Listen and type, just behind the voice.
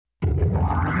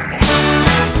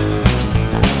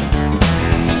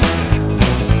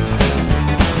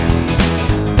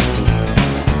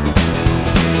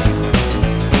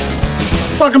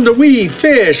Welcome to We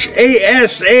Fish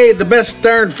ASA, the best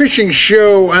darn fishing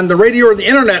show on the radio or the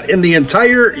internet in the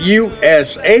entire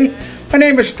USA. My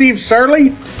name is Steve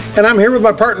Sarley, and I'm here with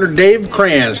my partner Dave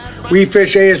Kranz. We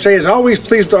Fish ASA is always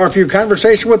pleased to offer you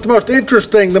conversation with the most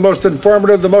interesting, the most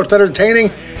informative, the most entertaining,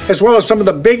 as well as some of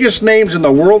the biggest names in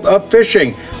the world of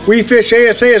fishing. We Fish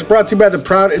ASA is brought to you by the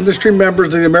proud industry members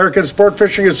of the American Sport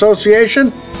Fishing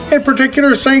Association, in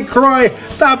particular St. Croix,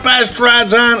 the best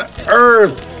rods on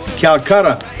earth.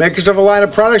 Calcutta, makers of a line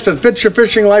of products that fit your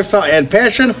fishing lifestyle and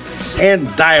passion, and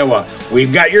Daiwa.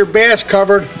 We've got your bass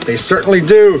covered. They certainly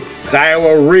do.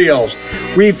 Daiwa Reels.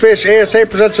 We Fish ASA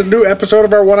presents a new episode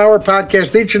of our 1 hour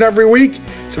podcast each and every week.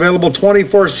 It's available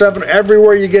 24/7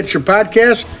 everywhere you get your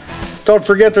podcasts. Don't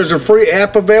forget there's a free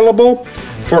app available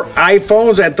for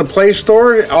iPhones at the Play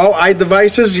Store. All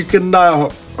iDevices, you can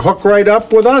hook right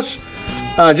up with us.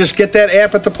 Just get that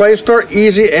app at the Play Store,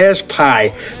 easy as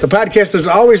pie. The podcast is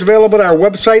always available at our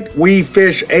website,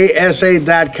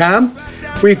 wefishasa.com.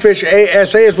 We Fish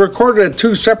ASA is recorded at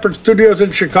 2 separate studios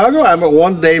in Chicago. I'm at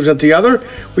one, Dave's at the other.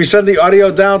 We send the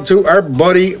audio down to our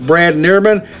buddy Brad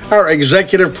Neerman, our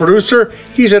executive producer.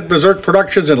 He's at Berserk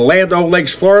Productions in Land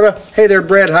O'Lakes, Florida. Hey there,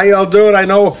 Brad. How y'all doing? I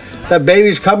know that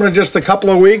baby's coming in just a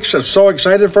couple of weeks. I'm so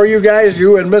excited for you guys,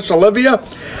 you and Miss Olivia.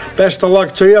 Best of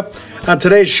luck to you. On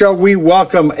today's show, we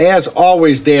welcome, as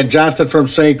always, Dan Johnston from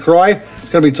St. Croix.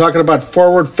 We're going to be talking about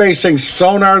forward-facing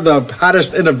sonar, the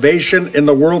hottest innovation in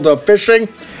the world of fishing.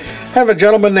 I have a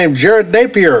gentleman named Jerod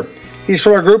Napier. He's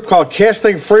from a group called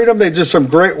Casting Freedom. They do some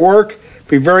great work.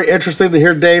 Be very interesting to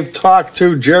hear Dave talk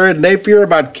to Jerod Napier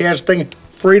about Casting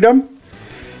Freedom.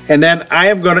 And then I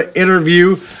am going to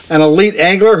interview an elite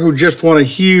angler who just won a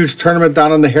huge tournament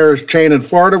down on the Harris Chain in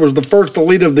Florida. Was the first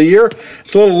elite of the year.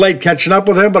 It's a little late catching up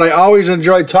with him, but I always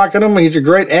enjoy talking to him. He's a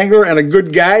great angler and a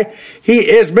good guy. He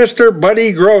is Mr.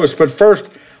 Buddy Gross. But first,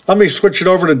 let me switch it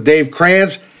over to Dave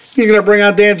Kranz. He's going to bring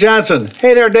out Dan Johnston.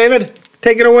 Hey there, David.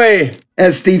 Take it away.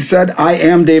 As Steve said, I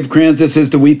am Dave Kranz. This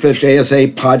is the We Fish ASA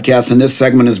podcast, and this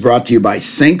segment is brought to you by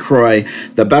St. Croix,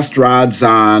 the best rods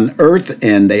on earth,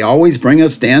 and they always bring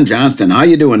us Dan Johnston. How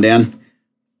you doing, Dan?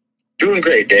 Doing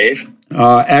great, Dave.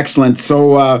 Excellent.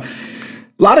 So a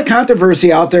lot of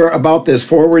controversy out there about this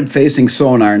forward-facing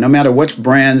sonar. No matter which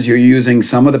brands you're using,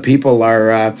 some of the people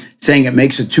are saying it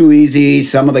makes it too easy.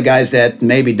 Some of the guys that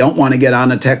maybe don't want to get on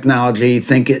the technology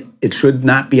think it should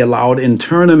not be allowed in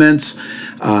tournaments.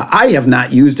 I have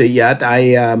not used it yet.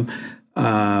 I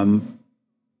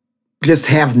just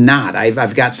have not.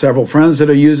 I've got several friends that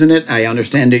are using it. I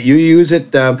understand that you use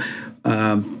it. Tell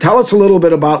us a little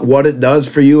bit about what it does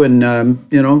for you, and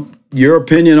your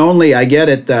opinion only. I get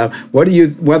it.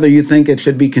 Whether you think it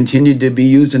should be continued to be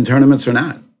used in tournaments or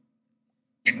not?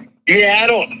 Yeah, I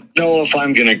don't know if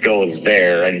I'm going to go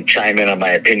there and chime in on my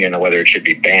opinion on whether it should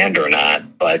be banned or not,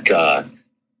 but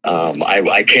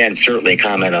I can certainly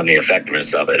comment on the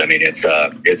effectiveness of it. I mean, it's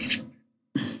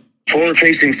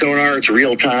forward-facing sonar. It's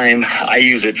real time. I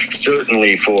use it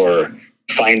certainly for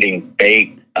finding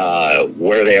bait,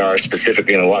 where they are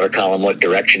specifically in the water column, what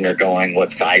direction they're going,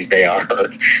 what size they are.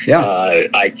 Yeah.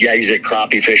 I use it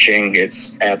crappie fishing.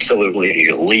 It's absolutely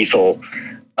lethal.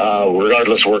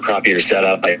 Regardless of where crappie you're set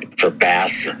up, for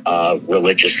bass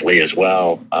religiously as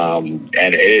well. And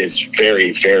it is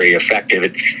very, very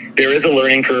effective. There is a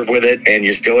learning curve with it, and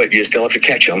you still have to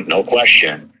catch them, no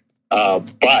question.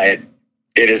 But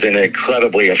it is an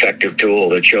incredibly effective tool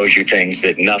that shows you things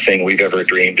that nothing we've ever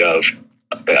dreamed of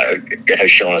has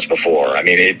shown us before. I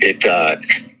mean,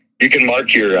 you can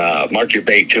mark your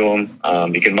bait to them.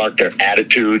 You can mark their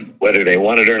attitude, whether they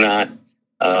want it or not.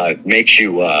 Makes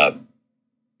you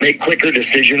make quicker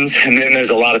decisions, and then there's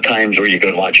a lot of times where you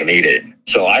can watch them eat it.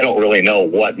 So I don't really know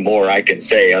what more I can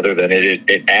say other than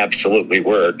it absolutely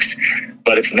works,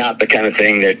 but it's not the kind of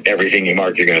thing that everything you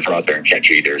mark you're going to throw out there and catch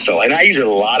either. So, and I use it a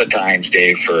lot of times,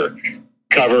 Dave, for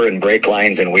cover and break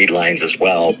lines and weed lines as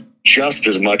well, just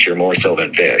as much or more so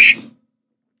than fish.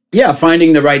 Yeah,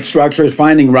 finding the right structures,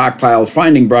 finding rock piles,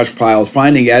 finding brush piles,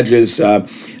 finding edges,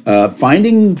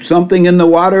 finding something in the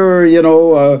water,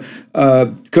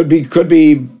 could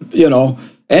be,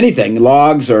 anything,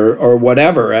 logs or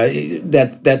whatever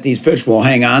that these fish will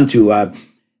hang on to.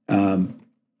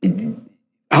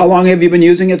 How long have you been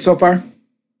using it so far?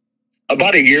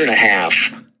 About a year and a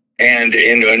half. And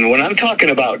when I'm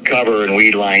talking about cover and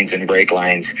weed lines and break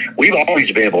lines, we've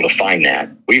always been able to find that.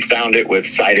 We found it with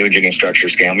side imaging and structure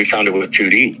scan. We found it with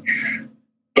 2D.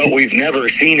 But we've never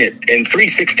seen it in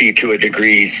 360 to a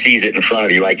degree, sees it in front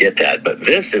of you. I get that. But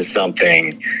this is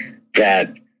something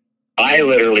that I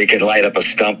literally can light up a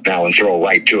stump now and throw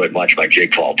right to it, much like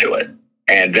jig fall to it.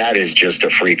 And that is just a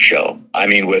freak show. I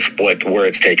mean, with where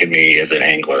it's taken me as an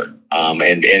angler,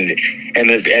 and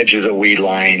those edges of weed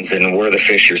lines and where the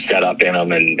fish are set up in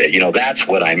them, and that's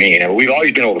what I mean. And we've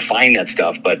always been able to find that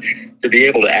stuff, but to be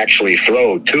able to actually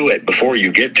throw to it before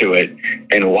you get to it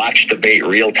and watch the bait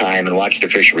real time and watch the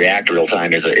fish react real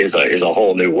time is a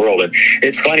whole new world. And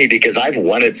it's funny because I've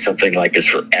wanted something like this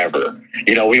forever.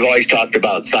 We've always talked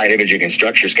about side imaging and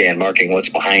structure scan, marking what's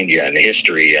behind you and the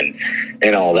history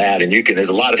and all that. And there's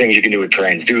a lot of things you can do with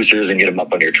transducers and get them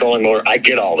up on your trolling motor. I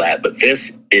get all that, but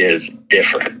this is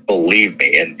different, believe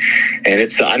me. And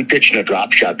I'm pitching a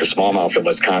drop shot to smallmouth in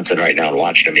Wisconsin right now and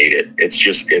watching them eat it.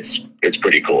 It's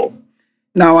pretty cool.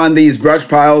 Now, on these brush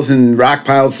piles and rock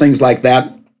piles, things like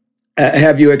that,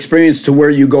 have you experienced to where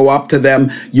you go up to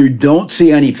them, you don't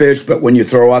see any fish, but when you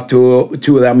throw up two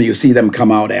of them, you see them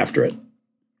come out after it?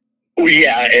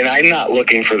 Yeah, and I'm not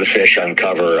looking for the fish on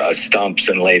cover, stumps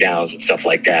and laydowns and stuff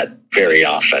like that very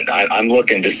often. I'm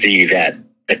looking to see that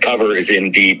the cover is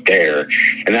indeed there,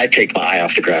 and I take my eye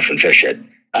off the graph and fish it.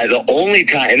 The only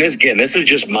time, and this is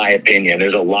just my opinion,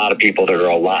 there's a lot of people that are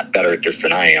a lot better at this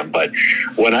than I am, but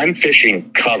when I'm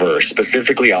fishing cover,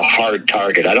 specifically a hard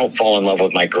target, I don't fall in love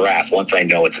with my graph once I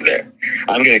know it's there.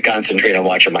 I'm going to concentrate on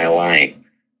watching my line.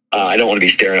 I don't want to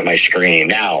be staring at my screen.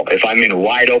 Now, if I'm in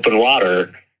wide open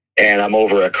water and I'm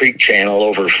over a creek channel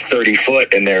over 30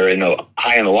 foot and they're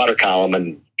high in the water column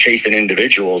and chasing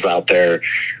individuals out there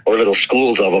or little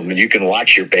schools of them, and you can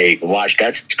watch your bait and watch,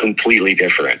 that's completely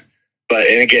different. But,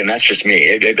 and again, that's just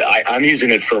me. I'm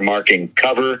using it for marking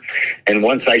cover. And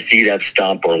once I see that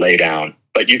stump or lay down,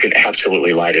 but you can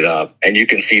absolutely light it up, and you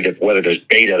can see that whether there's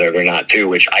bait there or not too,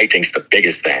 which I think is the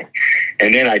biggest thing.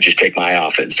 And then I just take my eye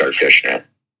off it and start fishing it.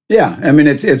 Yeah, I mean,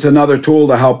 it's another tool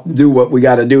to help do what we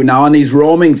got to do. Now, on these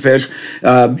roaming fish,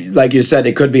 like you said,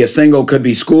 it could be a single, could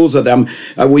be schools of them.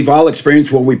 We've all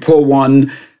experienced where we pull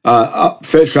one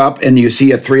fish up and you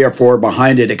see a 3 or 4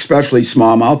 behind it, especially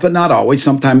smallmouth, but not always.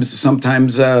 Sometimes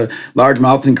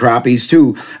largemouth and crappies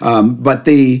too. But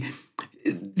the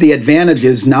advantage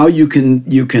is now you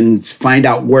can find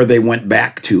out where they went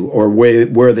back to or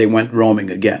where they went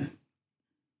roaming again.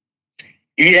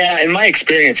 Yeah, in my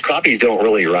experience, crappies don't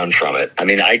really run from it. I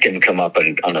mean, I can come up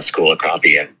on a school of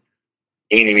crappie and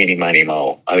eeny, meeny, miny,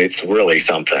 mo. I mean, it's really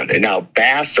something. And now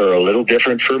bass are a little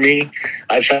different for me.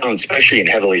 I've found, especially in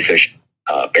heavily fished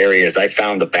areas, I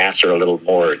found the bass are a little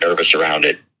more nervous around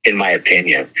it, in my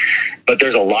opinion. But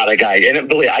there's a lot of guys,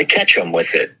 and I catch them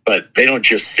with it, but they don't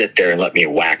just sit there and let me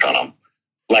whack on them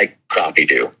like crappie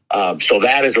do. So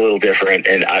that is a little different.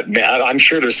 And I'm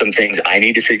sure there's some things I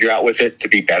need to figure out with it to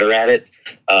be better at it.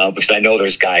 Because I know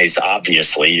there's guys,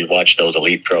 obviously, you watch those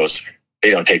elite pros, they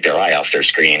don't take their eye off their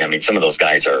screen. I mean, some of those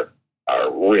guys are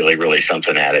really, really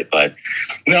something at it. But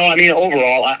no, I mean,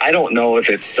 overall, I don't know if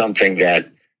it's something that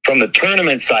from the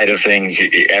tournament side of things,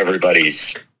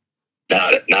 everybody's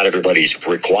not everybody's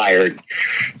required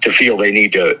to feel they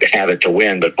need to have it to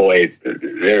win. But boy,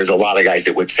 there's a lot of guys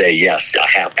that would say, yes,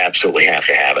 I absolutely have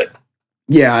to have it.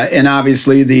 Yeah. And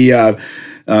obviously the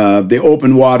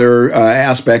open water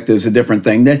aspect is a different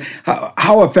thing.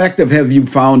 How effective have you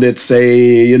found it,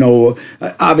 say,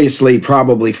 obviously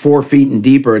probably 4 feet and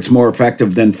deeper, it's more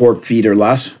effective than 4 feet or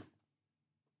less?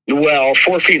 Well,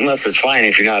 4 feet and less is fine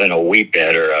if you're not in a wheat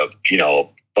bed or a,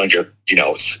 bunch of,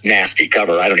 nasty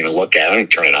cover. I don't even look at it. I don't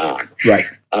turn it on. Right.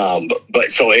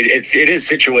 But so it is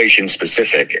situation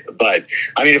specific. But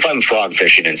I mean, if I'm frog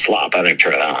fishing in slop, I don't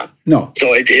turn it on. No.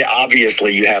 So it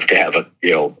obviously you have to have a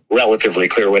relatively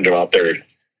clear window out there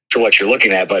to what you're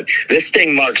looking at. But this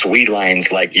thing marks weed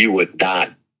lines like you would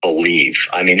not believe.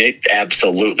 I mean, it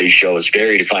absolutely shows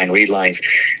very defined weed lines.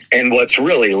 And what's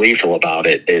really lethal about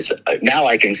it is now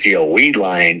I can see a weed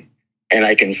line. And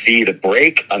I can see the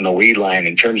break on the weed line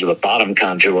in terms of the bottom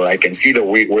contour. I can see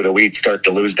where the weeds start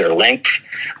to lose their length.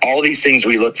 All these things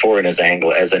we look for as an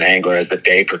angler as the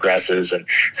day progresses and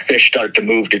fish start to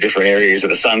move to different areas or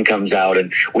the sun comes out.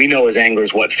 And we know as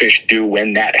anglers what fish do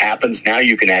when that happens. Now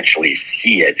you can actually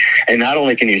see it. And not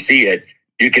only can you see it,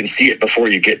 you can see it before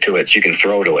you get to it, so you can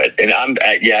throw to it. And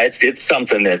it's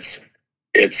something that's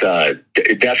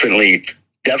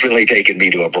definitely taken me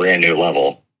to a brand new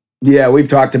level. Yeah, we've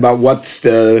talked about what's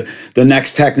the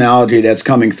next technology that's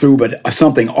coming through, but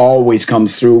something always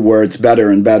comes through where it's better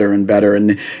and better and better,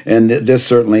 and this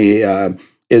certainly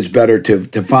is better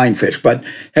to find fish. But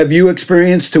have you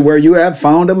experienced to where you have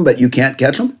found them, but you can't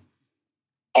catch them?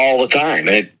 All the time.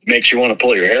 And it makes you want to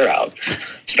pull your hair out,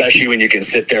 especially when you can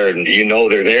sit there and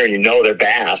they're there and they're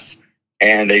bass,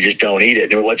 and they just don't eat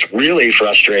it. And what's really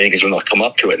frustrating is when they'll come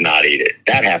up to it and not eat it.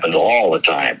 That happens all the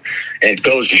time. And it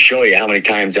goes to show you how many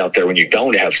times out there when you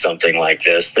don't have something like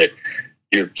this that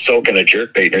you're soaking a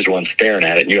jerkbait and there's one staring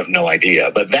at it and you have no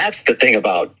idea. But that's the thing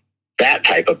about that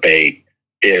type of bait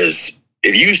is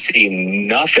if you see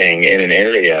nothing in an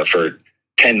area for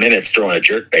 10 minutes throwing a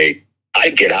jerkbait,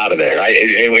 I'd get out of there.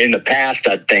 In the past,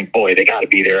 I'd think, boy, they got to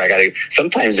be there.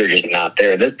 Sometimes they're just not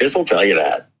there. This will tell you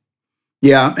that.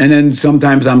 Yeah, and then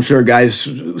sometimes I'm sure guys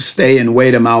stay and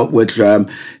wait them out, which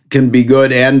can be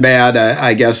good and bad.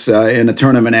 I guess in a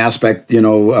tournament aspect,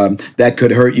 that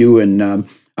could hurt you. And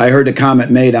I heard a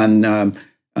comment made on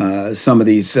some of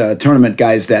these tournament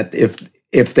guys that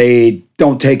if they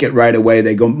don't take it right away,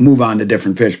 they move on to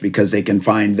different fish because they can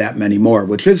find that many more,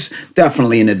 which is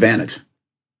definitely an advantage.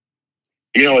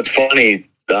 It's funny.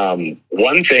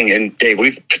 One thing, and Dave,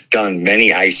 we've done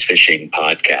many ice fishing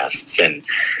podcasts, and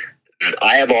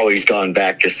I have always gone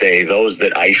back to say those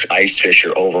that ice fish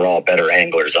are overall better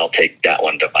anglers. I'll take that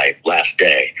one to my last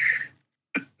day.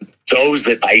 Those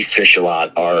that ice fish a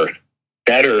lot are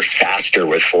better, faster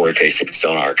with forward-facing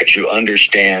sonar because you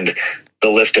understand the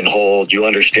lift and hold. You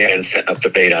understand setting up the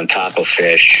bait on top of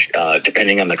fish,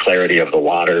 depending on the clarity of the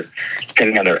water,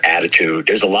 depending on their attitude.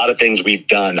 There's a lot of things we've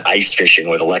done ice fishing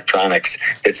with electronics.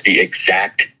 It's the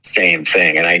exact same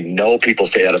thing. And I know people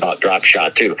say that about drop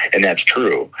shot too, and that's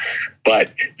true.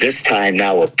 But this time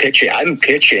now I'm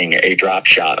pitching a drop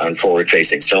shot on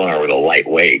forward-facing sonar with a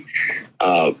lightweight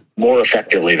more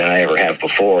effectively than I ever have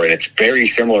before. And it's very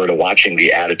similar to watching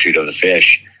the attitude of the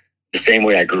fish, the same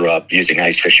way I grew up using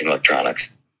ice fishing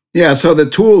electronics. Yeah, so the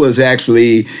tool is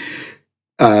actually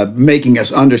making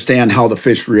us understand how the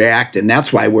fish react, and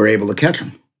that's why we're able to catch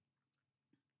them.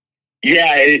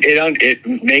 Yeah,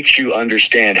 it makes you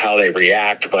understand how they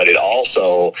react, but it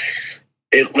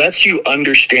lets you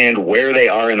understand where they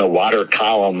are in the water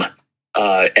column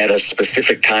at a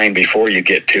specific time before you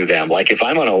get to them. Like if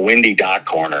I'm on a windy dock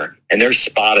corner and there's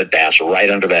spotted bass right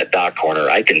under that dock corner,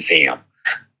 I can see them.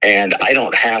 And I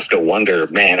don't have to wonder,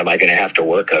 man, am I going to have to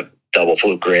work a double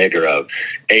fluke rig or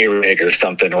a rig or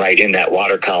something right in that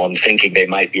water column thinking they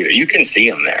might be there. You can see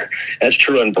them there. That's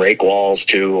true on break walls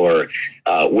too, or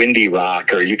windy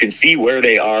rock, or you can see where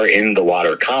they are in the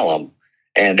water column.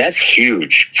 And that's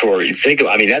huge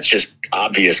that's just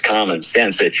obvious common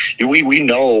sense that we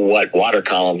know what water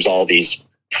columns all these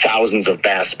thousands of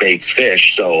bass baits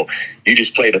fish. So you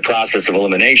just play the process of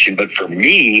elimination. But for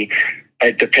me,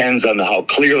 it depends on how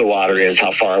clear the water is,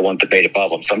 how far I want the bait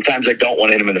above them. Sometimes I don't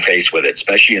want to hit them in the face with it,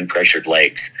 especially in pressured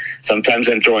lakes. Sometimes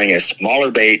I'm throwing a smaller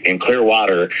bait in clear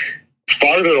water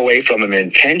farther away from them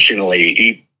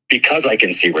intentionally because I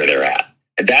can see where they're at.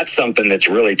 And that's something that's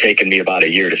really taken me about a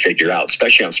year to figure out,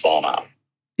 especially on smallmouth.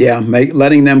 Yeah,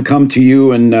 letting them come to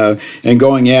you and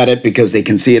going at it because they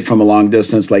can see it from a long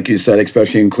distance, like you said,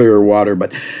 especially in clearer water.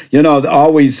 But,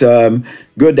 always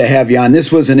good to have you on.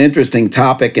 This was an interesting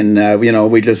topic, and,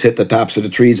 we just hit the tops of the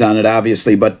trees on it,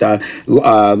 obviously. But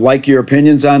like your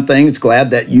opinions on things,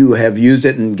 glad that you have used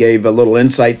it and gave a little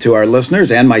insight to our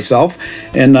listeners and myself.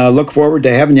 And look forward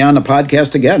to having you on the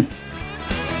podcast again.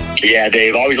 Yeah,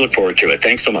 Dave, always look forward to it.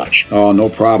 Thanks so much. Oh, no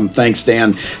problem. Thanks,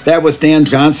 Dan. That was Dan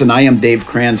Johnston. I am Dave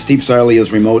Cran. Steve Sarley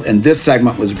is remote, and this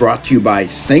segment was brought to you by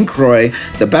St. Croix,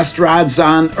 the best rods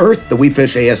on earth. The We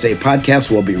Fish ASA podcast.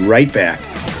 We'll be right back.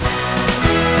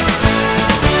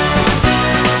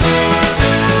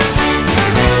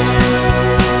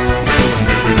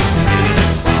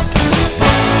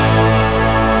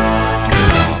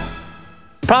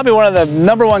 Probably one of the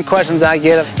number one questions I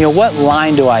get, what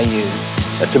line do I use?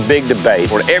 That's a big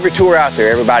debate. On every tour out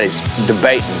there, everybody's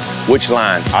debating which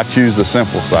line. I choose the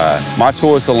simple side. My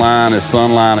choice of line is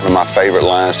Sunline. One of my favorite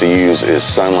lines to use is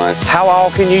Sunline. How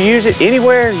all can you use it?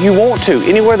 Anywhere you want to.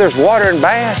 Anywhere there's water and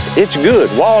bass, it's good.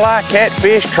 Walleye,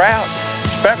 catfish, trout,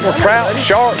 speckled trout,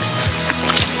 sharks.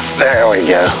 There we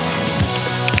go.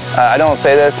 I don't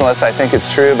say this unless I think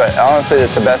it's true, but honestly,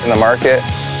 it's the best in the market.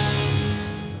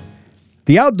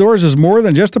 The outdoors is more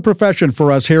than just a profession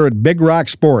for us here at Big Rock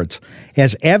Sports.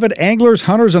 As avid anglers,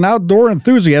 hunters, and outdoor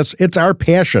enthusiasts, it's our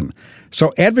passion.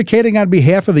 So advocating on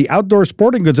behalf of the outdoor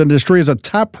sporting goods industry is a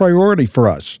top priority for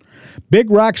us.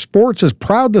 Big Rock Sports is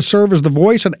proud to serve as the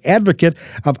voice and advocate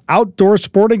of outdoor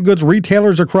sporting goods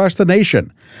retailers across the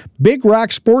nation. Big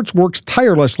Rock Sports works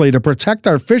tirelessly to protect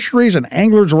our fisheries and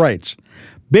anglers' rights.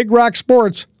 Big Rock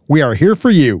Sports, we are here for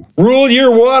you. Rule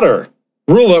your water.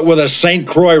 Rule it with a St.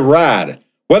 Croix rod.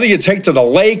 Whether you take to the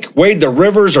lake, wade the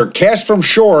rivers, or cast from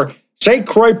shore, St.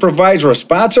 Croix provides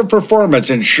responsive performance,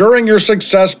 ensuring your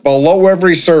success below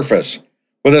every surface.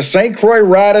 With a St. Croix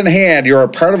rod in hand, you're a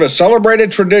part of a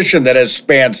celebrated tradition that has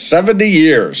spanned 70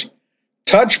 years.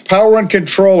 Touch, power, and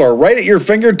control are right at your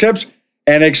fingertips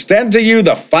and extend to you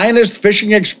the finest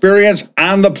fishing experience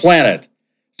on the planet.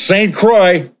 St.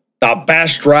 Croix, the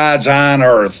best rods on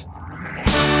earth.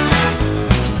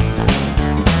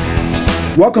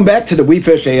 Welcome back to the We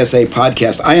Fish ASA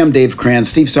podcast. I am Dave Cran.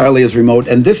 Steve Sarley is remote,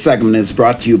 and this segment is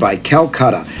brought to you by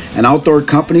Calcutta, an outdoor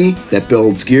company that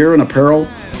builds gear and apparel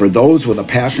for those with a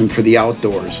passion for the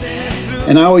outdoors.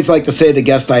 And I always like to say the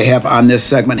guests I have on this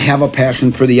segment have a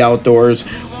passion for the outdoors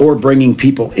or bringing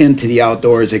people into the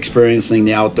outdoors, experiencing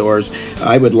the outdoors.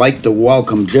 I would like to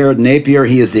welcome Jerod Napier.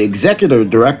 He is the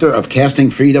Executive Director of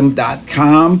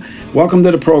CastingFreedom.com. Welcome to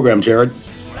the program, Jerod.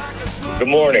 Good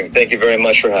morning. Thank you very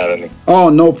much for having me. Oh,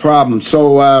 no problem.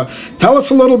 So tell us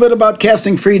a little bit about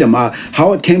Casting Freedom,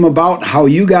 how it came about, how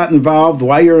you got involved,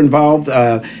 why you're involved.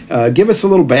 Give us a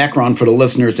little background for the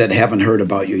listeners that haven't heard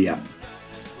about you yet.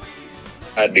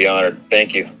 I'd be honored.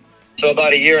 Thank you. So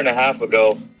about a year and a half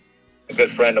ago, a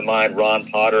good friend of mine, Ron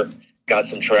Potter, got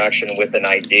some traction with an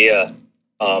idea,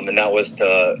 and that was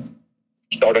to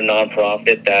start a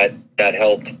nonprofit that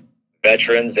helped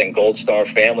veterans and Gold Star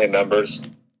family members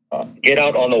get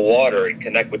out on the water and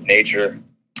connect with nature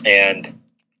and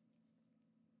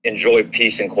enjoy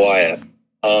peace and quiet.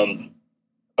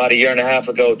 About a year and a half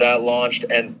ago, that launched,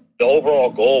 and the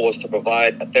overall goal was to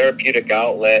provide a therapeutic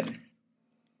outlet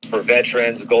for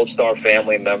veterans, Gold Star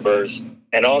family members,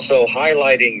 and also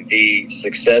highlighting the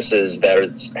successes that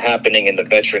is happening in the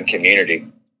veteran community.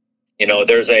 You know,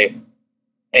 there's a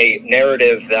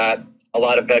narrative that a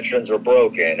lot of veterans are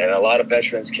broken and a lot of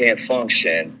veterans can't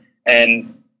function,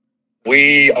 and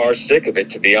we are sick of it,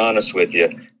 to be honest with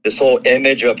you. This whole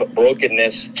image of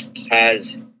brokenness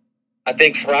has, I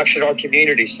think, fractured our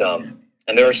community some.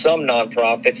 And there are some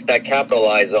nonprofits that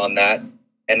capitalize on that,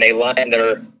 and they line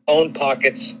their own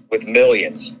pockets with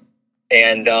millions.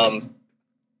 And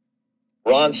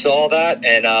Ron saw that,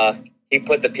 and he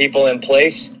put the people in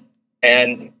place,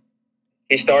 and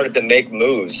he started to make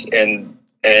moves, and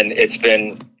it's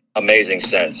been amazing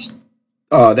since.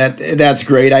 Oh, that's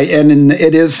great. And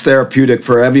it is therapeutic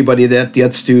for everybody that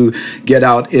gets to get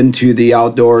out into the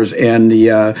outdoors, and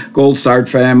the Gold Star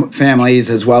families,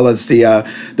 as well as the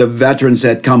veterans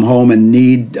that come home and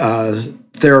need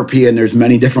therapy. And there's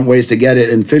many different ways to get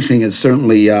it. And fishing is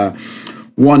certainly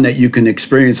one that you can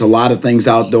experience a lot of things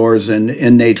outdoors and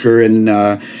in nature, and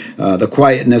the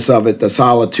quietness of it, the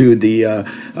solitude,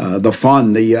 the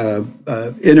fun, the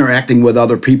interacting with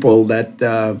other people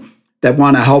that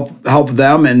want to help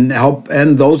them and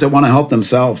those that want to help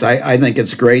themselves. I think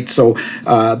it's great. So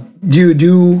do you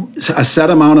do a set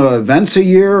amount of events a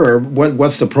year, or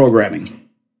what's the programming?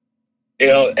 You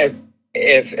know,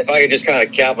 if I could just kind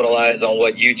of capitalize on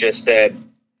what you just said,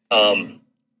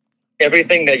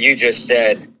 everything that you just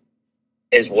said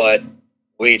is what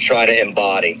we try to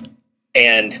embody.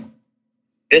 And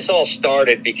this all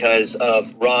started because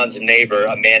of Ron's neighbor,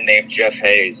 a man named Jeff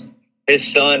Hayes. His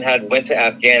son had went to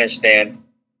Afghanistan.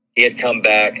 He had come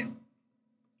back,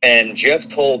 and Jeff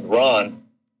told Ron,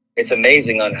 "It's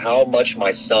amazing on how much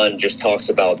my son just talks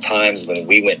about times when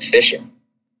we went fishing."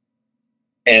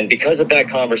 And because of that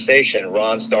conversation,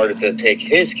 Ron started to take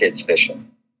his kids fishing,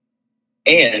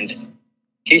 and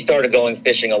he started going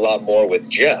fishing a lot more with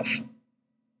Jeff.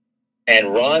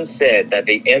 And Ron said that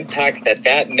the impact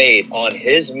that made on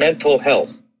his mental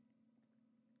health,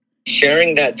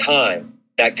 sharing that time,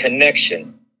 that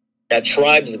connection, that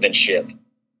tribesmanship,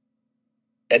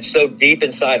 that's so deep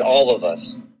inside all of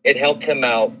us, it helped him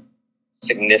out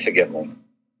significantly.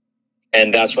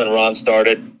 And that's when Ron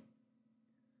started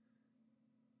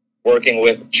working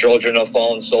with Children of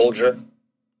Fallen Soldier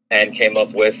and came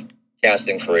up with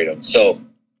Casting Freedom. So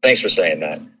thanks for saying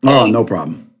that. Oh, no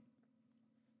problem.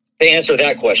 To answer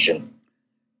that question,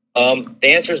 the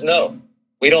answer is no.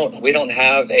 We don't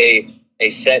have a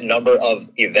set number of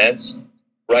events.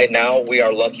 Right now, we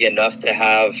are lucky enough to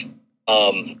have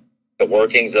the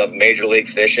workings of Major League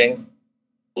Fishing,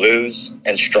 Blues,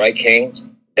 and Strike King,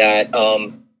 that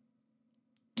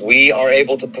we are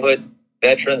able to put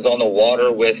veterans on the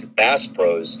water with bass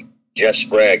pros, Jeff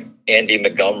Sprague, Andy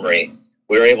Montgomery.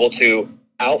 We're able to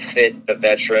outfit the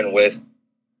veteran with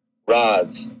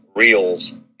rods,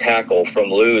 reels, tackle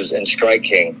from Lew's and Strike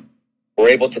King. We're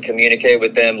able to communicate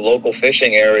with them local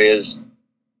fishing areas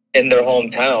in their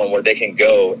hometown where they can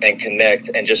go and connect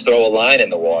and just throw a line in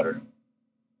the water.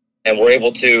 And we're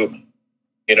able to,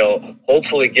 you know,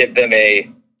 hopefully give them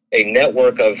a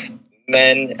network of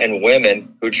men and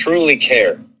women who truly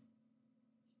care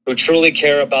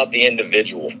about the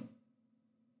individual.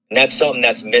 And that's something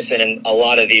that's missing in a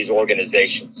lot of these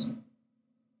organizations.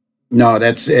 No,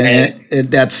 that's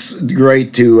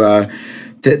great to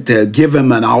give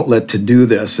them an outlet to do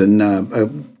this. And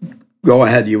go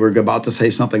ahead. You were about to say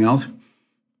something else?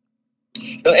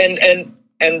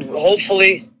 And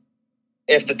hopefully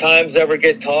if the times ever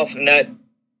get tough and that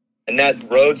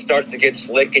road starts to get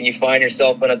slick and you find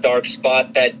yourself in a dark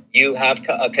spot, that you have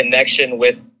a connection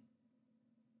with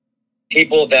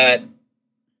people that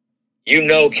you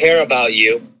know care about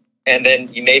you, and then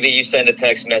maybe you send a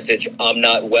text message, I'm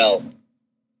not well.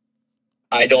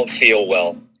 I don't feel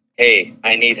well. Hey,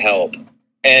 I need help.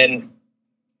 And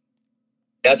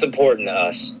that's important to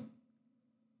us.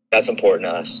 That's important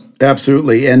to us.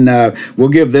 Absolutely. And we'll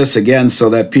give this again so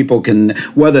that people can,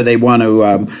 whether they want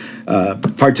to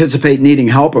participate needing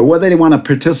help or whether they want to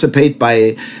participate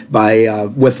by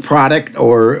with product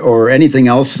or anything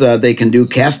else they can do.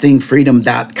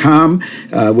 Castingfreedom.com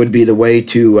would be the way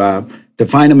to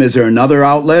find them. Is there another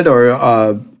outlet or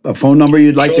a phone number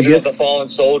you'd like to give? Children of the Fallen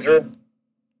Soldier.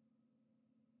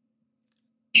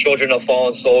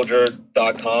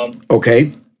 childrenofallensoldier.com.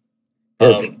 Okay.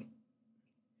 Perfect.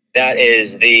 That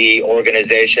is the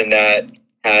organization that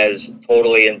has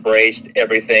totally embraced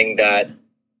everything that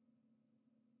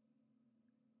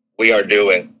we are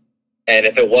doing. And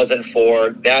if it wasn't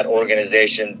for that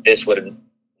organization, this would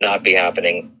not be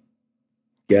happening.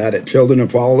 Got it. Children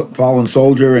of Fallen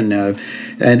Soldier, and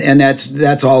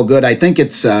that's all good. I think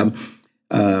it's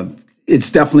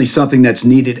definitely something that's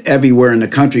needed everywhere in the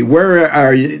country. Where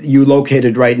are you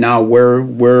located right now?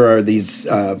 Where are these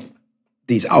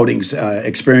outings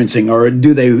experiencing, or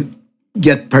do they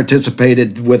get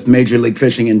participated with Major League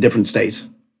Fishing in different states?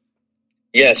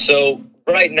 Yeah, so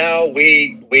right now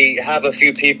we have a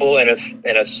few people and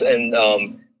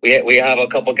we have a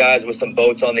couple guys with some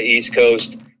boats on the East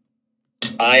Coast.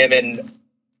 I am in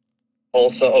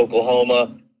Tulsa,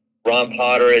 Oklahoma. Ron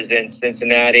Potter is in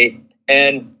Cincinnati,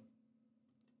 and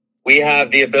we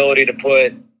have the ability to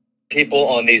put people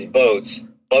on these boats.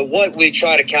 But what we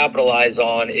try to capitalize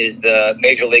on is the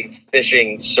Major League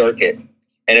Fishing circuit.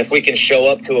 And if we can show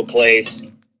up to a place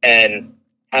and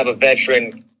have a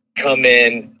veteran come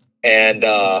in and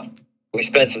we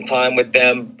spend some time with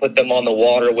them, put them on the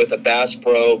water with a Bass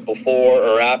Pro before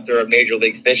or after a Major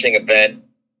League Fishing event,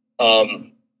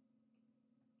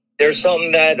 there's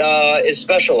something that is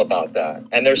special about that.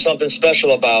 And there's something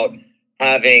special about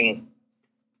having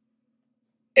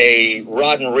a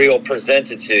rod and reel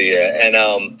presented to you and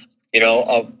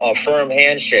a firm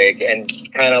handshake and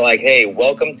kind of like, hey,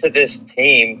 welcome to this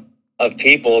team of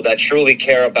people that truly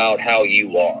care about how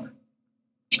you are.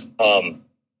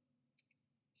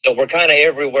 So we're kind of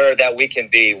everywhere that we can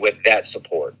be with that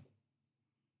support.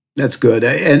 That's good.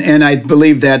 And I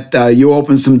believe that you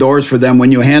open some doors for them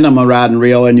when you hand them a rod and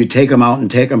reel and you take them out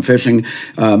and take them fishing.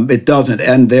 It doesn't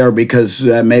end there, because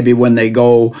maybe when they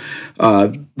go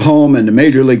home and the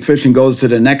Major League Fishing goes to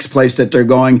the next place that they're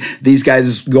going, these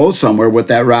guys go somewhere with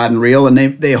that rod and reel, and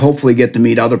they hopefully get to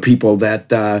meet other people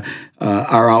that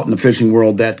are out in the fishing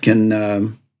world that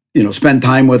can spend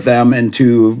time with them and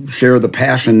to share the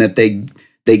passion that they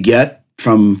get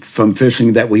from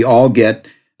fishing, that we all get.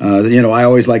 I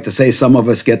always like to say some of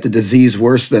us get the disease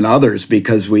worse than others,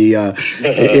 because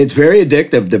it's very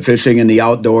addictive, the fishing and the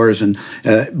outdoors.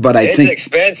 But I think it's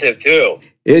expensive too.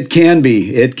 It can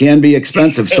be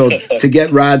expensive. So to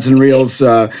get rods and reels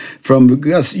from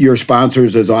your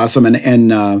sponsors is awesome.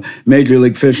 And Major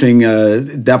League Fishing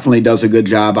definitely does a good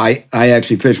job. I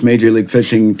actually fish Major League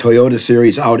Fishing Toyota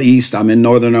Series out east. I'm in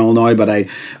Northern Illinois, but I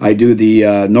do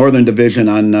the Northern Division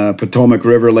on Potomac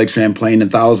River, Lake Champlain,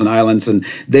 and Thousand Islands, and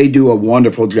they do a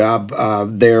wonderful job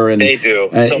there. And they do.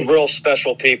 Some real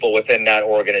special people within that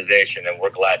organization, and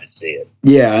we're glad to see it.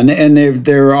 Yeah, and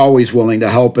they're always willing to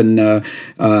help, and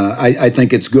I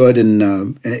think it's good,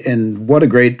 and what a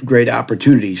great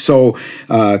opportunity. So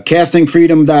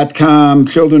castingfreedom.com,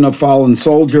 Children of Fallen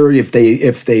Soldier, if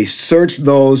they search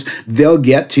those, they'll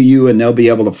get to you and they'll be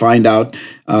able to find out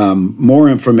more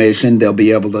information. They'll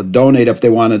be able to donate if they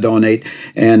want to donate,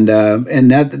 and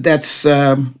that's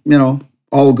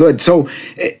all good. So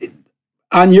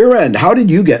on your end, how did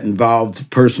you get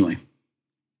involved personally?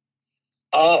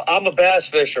 I'm a bass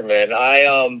fisherman.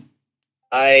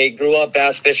 I grew up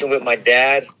bass fishing with my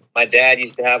dad. My dad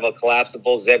used to have a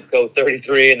collapsible Zebco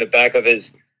 33 in the back of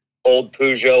his old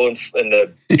Peugeot in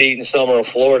the beaten summer of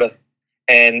Florida.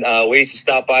 And we used to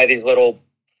stop by these little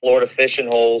Florida fishing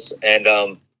holes and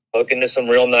hook into some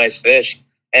real nice fish.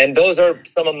 And those are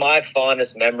some of my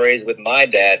fondest memories with my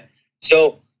dad.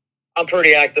 So I'm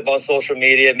pretty active on social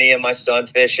media, me and my son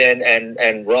fishing.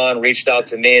 And Ron reached out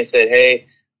to me and said, hey,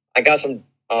 I got some,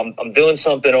 I'm doing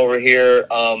something over here.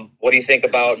 What do you think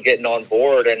about getting on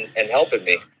board and helping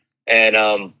me?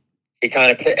 And he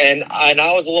kind of, and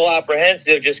I was a little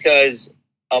apprehensive just because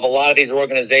of a lot of these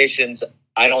organizations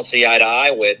I don't see eye to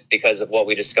eye with because of what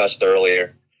we discussed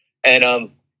earlier.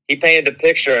 And he painted the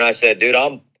picture, and I said, dude,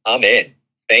 I'm in.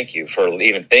 thank you for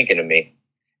even thinking of me.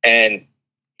 And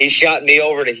he shot me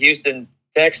over to Houston,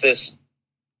 Texas,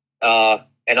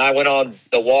 and I went on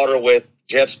the water with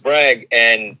Jeff Sprague,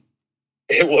 and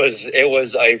it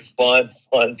was a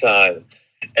fun time.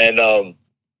 And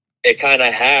it kind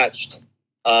of hatched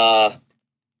the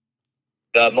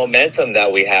momentum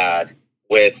that we had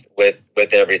with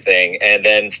everything. And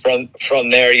then from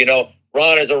there, you know,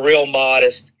 Ron is a real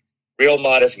modest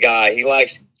guy. He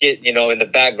likes to get, you know, in the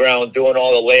background doing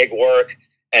all the leg work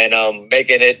and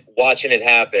watching it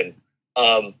happen.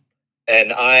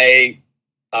 And I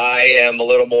am a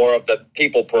little more of the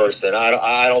people person.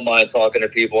 I don't mind talking to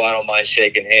people. I don't mind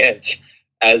shaking hands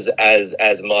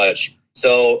as much.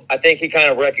 So I think he kind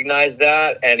of recognized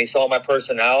that, and he saw my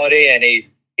personality, and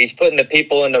he's putting the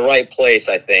people in the right place,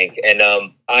 I think. And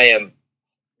I am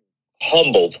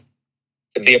humbled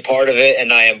to be a part of it,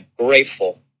 and I am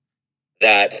grateful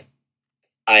that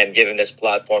I am given this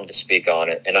platform to speak on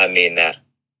it, and I mean that.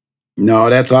 No,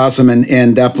 that's awesome,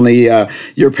 and definitely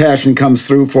your passion comes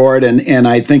through for it, and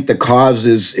I think the cause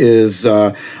is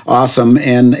awesome,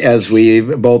 and as we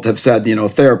both have said, you know,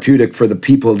 therapeutic for the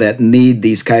people that need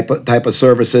these type of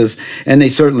services, and they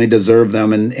certainly deserve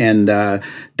them, and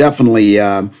definitely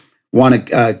want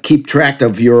to keep track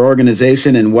of your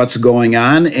organization and what's going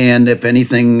on, and if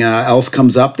anything else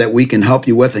comes up that we can help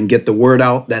you with and get the word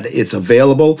out that it's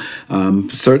available,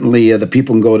 certainly the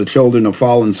people can go to Children of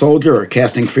Fallen Soldier or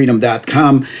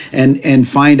castingfreedom.com and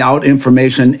find out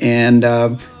information, and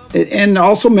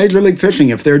also Major League Fishing,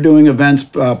 if they're doing events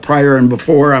prior and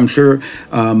before, I'm sure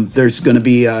there's going to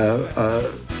be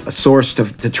a source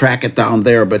to track it down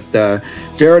there. But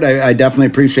Jerod, I definitely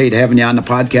appreciate having you on the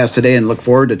podcast today and look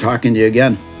forward to talking to you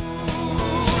again.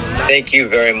 Thank you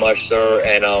very much, sir,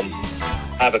 and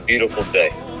have a beautiful day.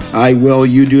 I will.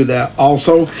 You do that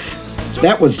also.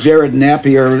 That was Jerod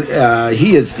Napier.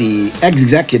 He is the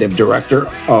executive director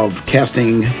of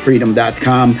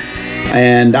castingfreedom.com.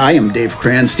 And I am Dave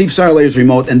Cran. Steve Sarley is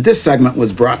remote, and this segment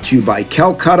was brought to you by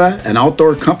Calcutta, an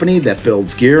outdoor company that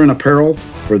builds gear and apparel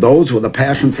for those with a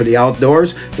passion for the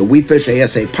outdoors. The We Fish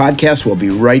ASA podcast will be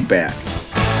right back.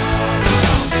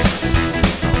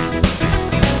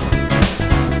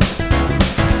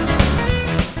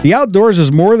 The outdoors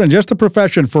is more than just a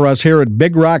profession for us here at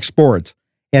Big Rock Sports.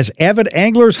 As avid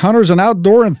anglers, hunters, and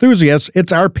outdoor enthusiasts,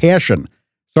 it's our passion.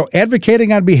 So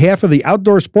advocating on behalf of the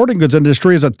outdoor sporting goods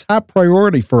industry is a top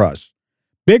priority for us.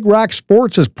 Big Rock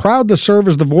Sports is proud to serve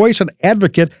as the voice and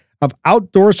advocate of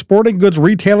outdoor sporting goods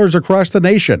retailers across the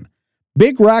nation.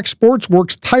 Big Rock Sports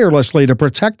works tirelessly to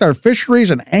protect our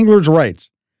fisheries and anglers' rights.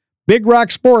 Big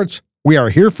Rock Sports, we are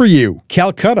here for you.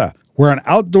 Calcutta, we're an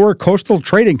outdoor coastal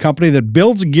trading company that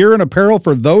builds gear and apparel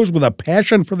for those with a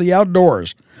passion for the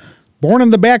outdoors. Born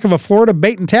in the back of a Florida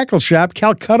bait and tackle shop,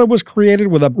 Calcutta was created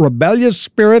with a rebellious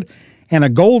spirit and a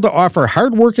goal to offer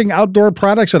hardworking outdoor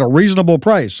products at a reasonable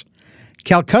price.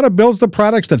 Calcutta builds the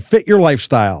products that fit your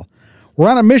lifestyle.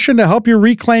 We're on a mission to help you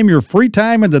reclaim your free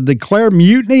time and to declare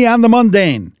mutiny on the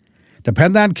mundane.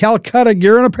 Depend on Calcutta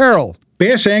Gear and Apparel.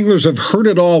 Bass anglers have heard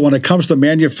it all when it comes to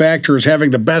manufacturers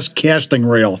having the best casting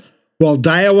reel. Well,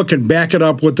 Daiwa can back it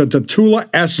up with the Tatula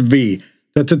SV.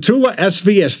 The Tatula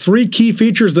SV has 3 key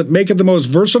features that make it the most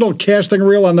versatile casting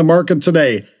reel on the market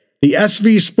today. The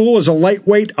SV spool is a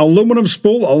lightweight aluminum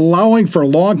spool allowing for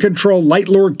long control light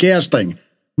lure casting.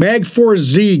 Mag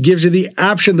 4Z gives you the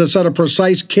option to set a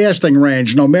precise casting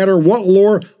range no matter what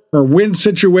lure or wind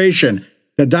situation.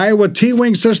 The Daiwa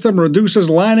T-Wing system reduces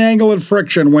line angle and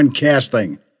friction when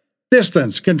casting.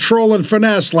 Distance, control, and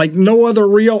finesse like no other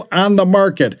reel on the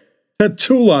market.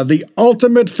 Tatula, the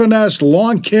ultimate finesse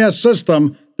long cast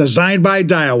system designed by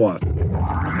Daiwa.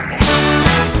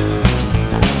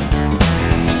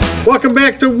 Welcome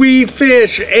back to We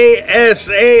Fish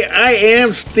ASA. I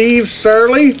am Steve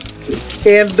Sarley,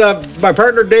 and my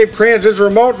partner Dave Kranz is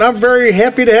remote, and I'm very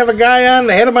happy to have a guy on.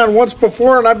 I had him on once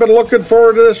before, and I've been looking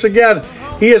forward to this again.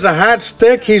 He is a hot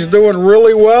stick. He's doing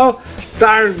really well.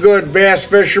 Darn good bass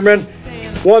fisherman.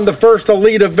 Won the first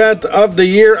elite event of the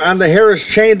year on the Harris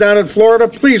Chain down in Florida.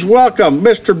 Please welcome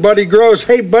Mr. Buddy Gross.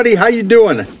 Hey, buddy, how you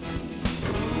doing?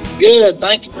 Good.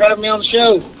 Thank you for having me on the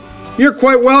show. You're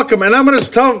quite welcome, and I'm going to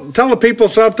tell the people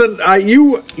something.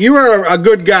 You are a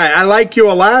good guy. I like you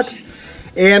a lot,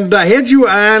 and I had you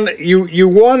on. You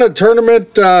won a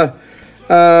tournament. I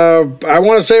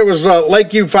want to say it was Lake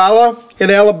Eufaula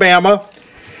in Alabama.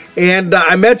 And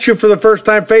I met you for the first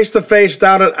time face-to-face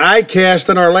down at iCast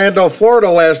in Orlando, Florida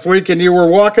last week, and you were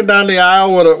walking down the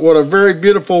aisle with a very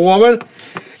beautiful woman.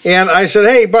 And I said,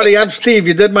 hey, buddy, I'm Steve.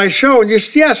 You did my show. And you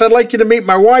said, yes, I'd like you to meet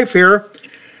my wife here.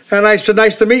 And I said,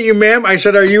 nice to meet you, ma'am. I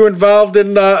said, are you involved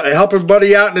in helping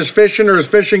Buddy out in his fishing or his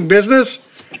fishing business?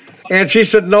 And she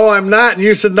said, no, I'm not. And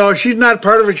you said, no, she's not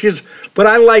part of it. She says, but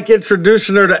I like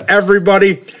introducing her to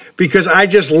everybody because I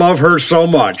just love her so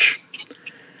much.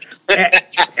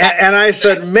 And I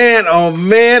said, man, oh,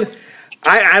 man,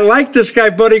 I like this guy,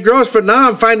 Buddy Gross, but now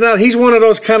I'm finding out he's one of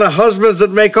those kind of husbands that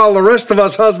make all the rest of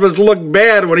us husbands look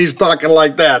bad when he's talking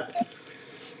like that.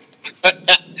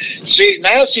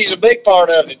 She's a big part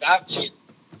of it.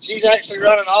 She's actually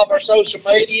running all of our social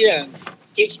media and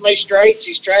keeps me straight.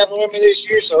 She's traveling with me this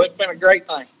year, so it's been a great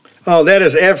thing. Oh, that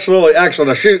is absolutely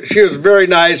excellent. She was very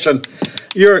nice, and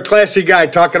you're a classy guy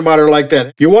talking about her like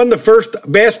that. You won the first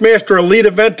Bassmaster Elite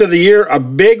event of the year, a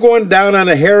big one down on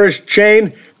the Harris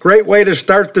chain. Great way to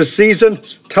start the season.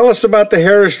 Tell us about the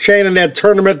Harris chain and that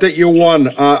tournament that you won.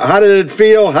 How did it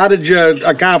feel? How did you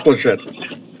accomplish it?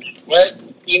 Well,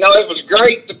 it was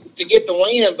great to get the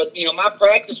win, but, my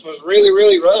practice was really,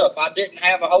 really rough. I didn't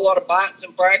have a whole lot of bites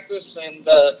in practice, and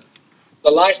the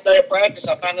last day of practice,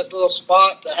 I found this little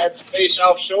spot that had some fish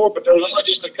offshore, but there was only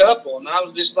just a couple, and I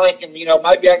was just thinking,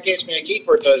 maybe I catch me a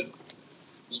keeper or two.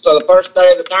 So the first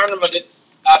day of the tournament,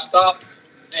 I stopped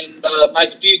and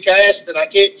make a few casts, and I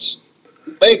catch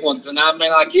big ones. And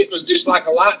it was just like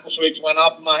a light switch went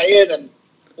off in my head. And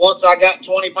once I got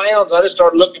 20 pounds, I just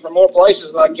started looking for more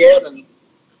places like that. And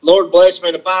Lord blessed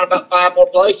me to find about 5 more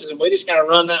places. And we just kind of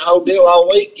run that whole deal all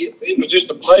week. It was just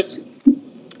a blessing.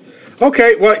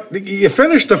 Okay, well, you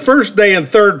finished the first day in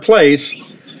 3rd place.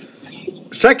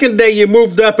 Second day you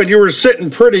moved up and you were sitting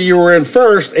pretty. You were in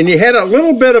first, and you had a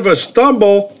little bit of a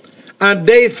stumble on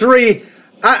day 3.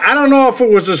 I don't know if it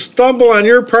was a stumble on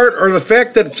your part or the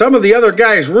fact that some of the other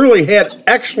guys really had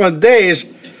excellent days.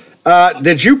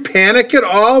 Did you panic at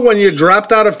all when you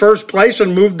dropped out of first place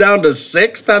and moved down to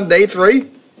 6th on day 3?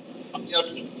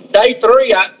 Day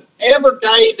 3, every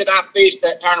day that I fished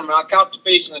that tournament, I caught the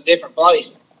fish in a different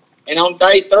place. And on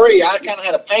day 3, I kind of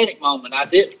had a panic moment. I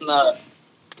didn't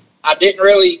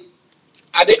really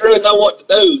know what to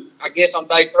do. I guess on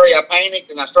day 3, I panicked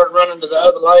and I started running to the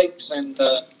other lakes, and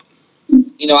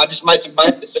I just made some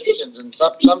bad decisions. And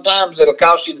sometimes it'll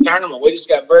cost you the tournament. We just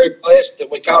got very blessed that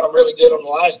we caught them really good on the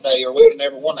last day, or we would have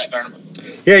never won that tournament.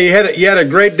 Yeah, you had a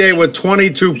great day with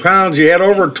 22 pounds. You had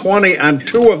over 20 on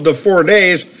 2 of the 4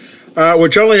 days,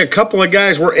 which only a couple of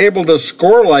guys were able to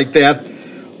score like that.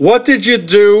 What did you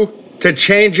do to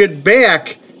change it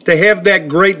back to have that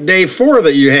great day 4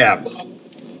 that you have?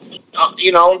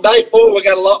 On day 4, we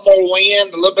got a lot more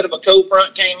wind. A little bit of a cool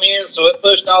front came in, so it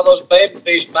pushed all those bedding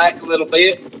fish back a little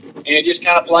bit, and it just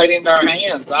kind of played into our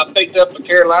hands. I picked up a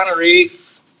Carolina rig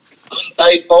on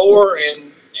day 4,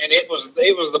 and it was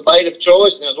the bait of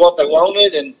choice, and it was what they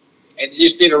wanted, and it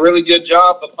just did a really good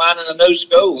job of finding a new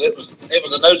school. It was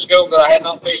a new school that I had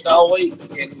not fished all week,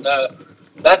 and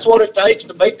that's what it takes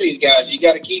to beat these guys. You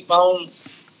got to keep on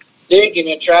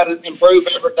digging and try to improve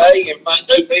every day and find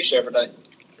new fish every day.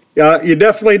 You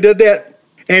definitely did that.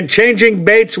 And changing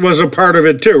baits was a part of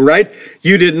it too, right?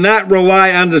 You did not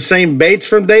rely on the same baits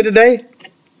from day to day?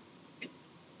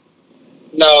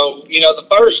 No. The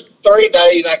first 3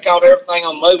 days I caught everything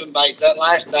on moving baits. That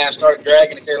last day I started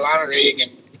dragging the Carolina rig,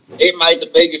 and it made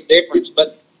the biggest difference.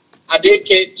 But I did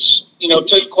catch,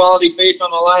 2 quality fish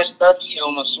on the last stuff,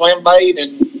 on a swim bait,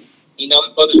 and,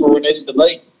 it put us where we needed to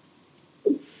be.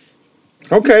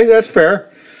 Okay, that's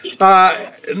fair.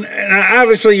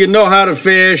 Obviously, you know how to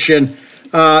fish, and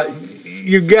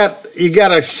you got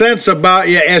a sense about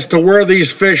you as to where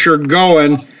these fish are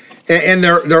going, and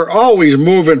they're always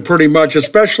moving pretty much,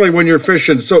 especially when you're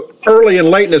fishing so early and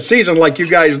late in the season like you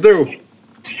guys do.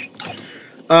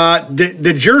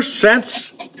 Did your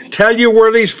sense tell you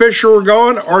where these fish were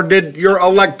going, or did your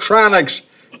electronics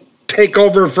take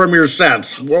over from your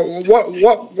sense?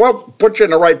 What put you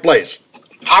in the right place?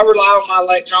 I rely on my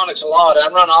electronics a lot. I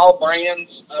run all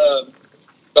brands.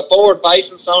 The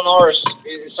forward-facing sonar is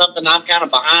something I'm kind of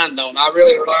behind on. I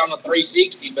really rely on the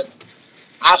 360, but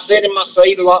I sit in my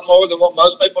seat a lot more than what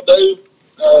most people do.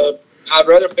 I'd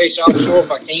rather fish offshore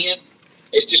if I can.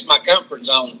 It's just my comfort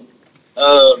zone.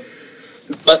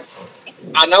 But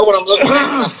I know what I'm looking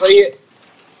at when I see it,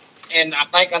 and I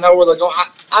think I know where they're going.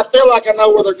 I feel like I know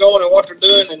where they're going and what they're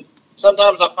doing, and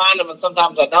sometimes I find them and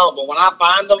sometimes I don't. But when I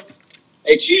find them,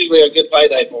 it's usually a good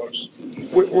payday for us.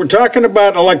 We're talking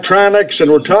about electronics, and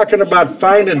we're talking about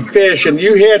finding fish, and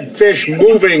you had fish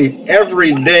moving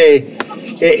every day,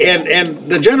 and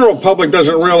the general public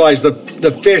doesn't realize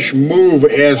the fish move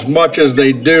as much as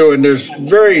they do, and there's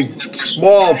very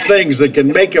small things that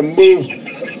can make them move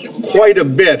quite a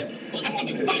bit.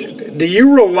 Do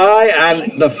you rely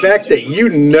on the fact that you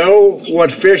know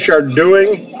what fish are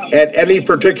doing at any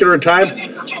particular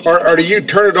time, or do you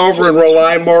turn it over and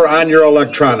rely more on your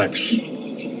electronics?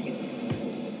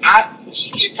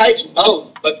 It takes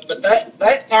both, but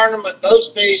that tournament, those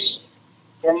fish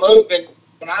were moving.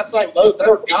 When I say move, they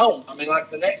were gone. I mean,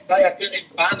 like the next day, I couldn't even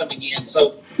find them again.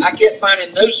 So I kept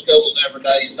finding new schools every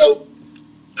day. So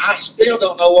I still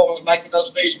don't know what was making those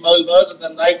fish move, other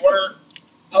than they weren't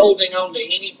holding on to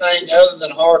anything other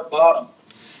than hard bottom.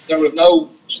 There was no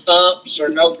stumps or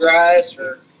no grass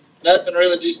or nothing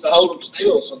really just to hold them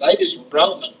still. So they just were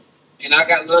roaming, and I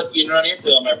got lucky and run into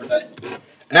them every day.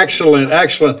 Excellent,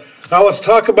 excellent. Now let's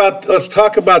talk about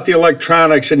the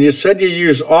electronics. And you said you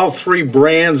use all three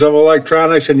brands of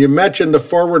electronics, and you mentioned the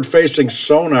forward-facing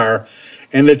sonar,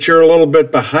 and that you're a little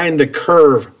bit behind the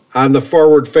curve on the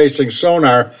forward-facing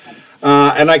sonar.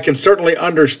 And I can certainly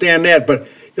understand that. But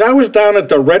you know, I was down at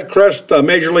the Red Crest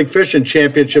Major League Fishing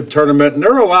Championship tournament, and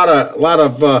there are a lot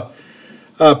of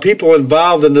people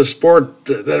involved in the sport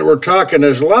that we're talking.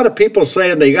 There's a lot of people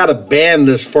saying they got to ban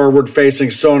this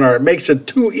forward-facing sonar. It makes it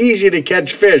too easy to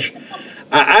catch fish.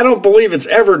 I don't believe it's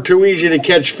ever too easy to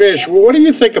catch fish. Well, what do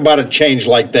you think about a change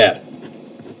like that?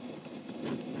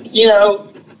 You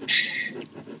know,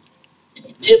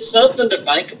 it's something to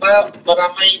think about, but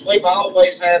I mean, we've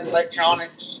always had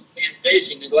electronics in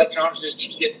fishing. The electronics just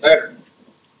keeps getting better.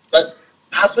 But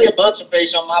I see a bunch of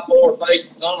fish on my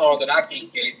forward-facing sonar that I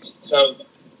can't catch. So,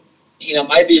 you know,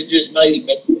 maybe it's just me,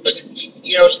 but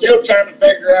you know, still trying to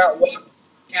figure out what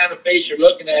kind of fish you're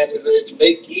looking at is a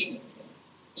big key.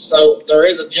 So there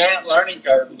is a giant learning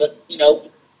curve, but you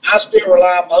know, I still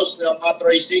rely mostly on my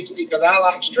 360 because I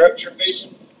like structure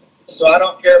fishing. So I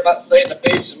don't care about seeing the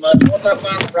fish as much. Once I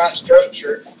find the right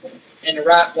structure in the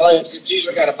right place, it's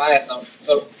usually got a bass on it.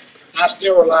 So I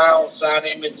still rely on side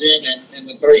imaging and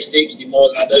the 360 more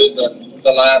than I do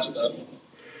the live stuff.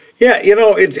 Yeah, you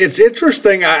know, it's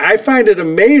interesting. I find it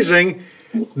amazing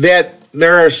that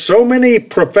there are so many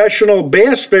professional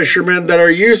bass fishermen that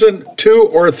are using 2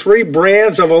 or 3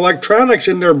 brands of electronics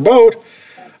in their boat,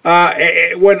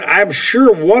 when I'm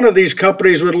sure one of these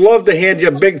companies would love to hand you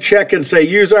a big check and say,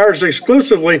 use ours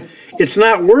exclusively. It's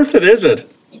not worth it, is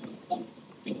it?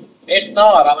 It's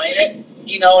not. I mean,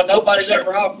 you know, and nobody's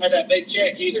ever offered me that big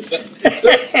check either. But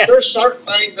there's certain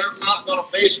things that I'm not going to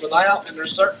fish without, and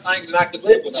there's certain things that I could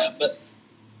live without. But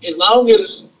as long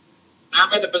as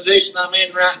I'm in the position I'm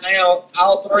in right now,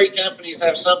 all 3 companies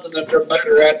have something that they're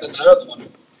better at than the other one.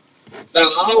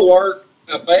 They'll all work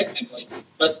effectively,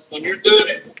 but when you're doing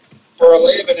it for a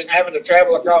living and having to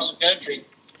travel across the country,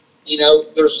 you know,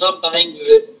 there's some things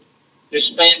that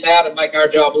just stand out and make our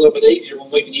job a little bit easier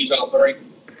when we can use all 3.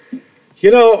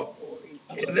 You know,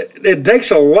 it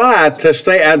takes a lot to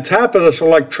stay on top of this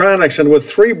electronics, and with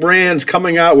 3 brands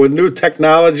coming out with new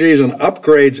technologies and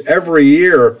upgrades every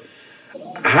year,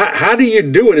 how do you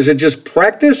do it? Is it just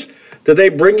practice? Do they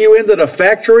bring you into the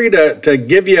factory to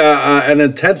give you an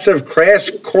intensive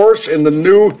crash course in the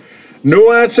new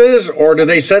nuances, or do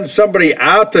they send somebody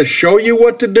out to show you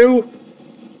what to do?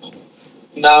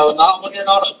 No, not when you're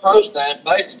not a pro staff.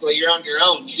 Basically, you're on your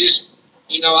own. You just,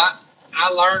 you know, I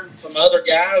learned from other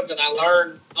guys, and I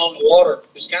learned on the water.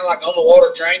 It's kind of like on the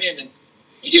water training, and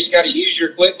you just got to use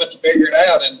your equipment to figure it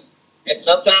out. And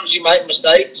sometimes you make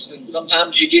mistakes, and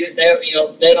sometimes you get it dead, you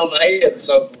know, dead on the head.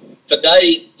 So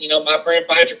today, you know, my friend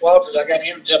Patrick Walters, I got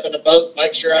him to jump in the boat,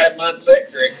 make sure I have mine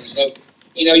set correctly. So,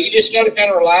 you know, you just got to kind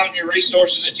of rely on your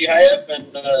resources that you have,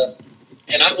 and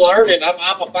I'm learning.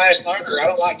 I'm a fast learner. I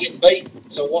don't like getting beat.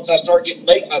 So once I start getting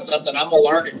beat by something, I'm gonna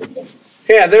learn it.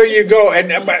 Yeah, there you go.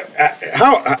 And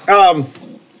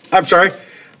I'm sorry,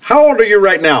 how old are you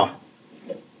right now?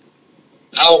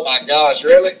 Oh my gosh,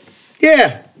 really?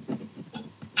 Yeah.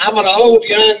 I'm an old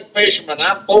young fisherman.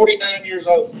 I'm 49 years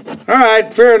old. All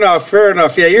right, fair enough.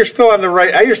 Yeah, you're still on the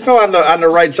right. You're still on the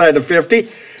right side of 50.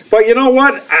 But you know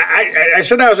what? I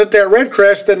said I was at that Red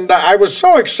Crest, and I was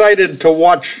so excited to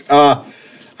watch a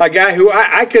guy who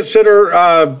I consider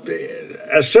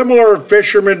a similar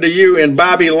fisherman to you in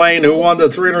Bobby Lane, who won the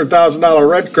 $300,000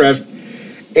 Red Crest.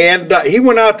 And he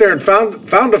went out there and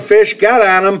found a fish, got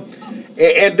on him,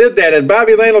 and did that. And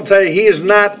Bobby Lane will tell you he is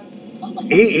not.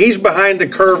 He's behind the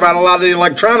curve on a lot of the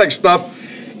electronic stuff,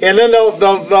 and then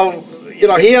they'll you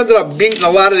know, he ended up beating a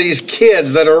lot of these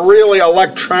kids that are really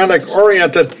electronic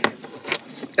oriented,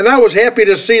 and I was happy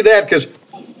to see that, because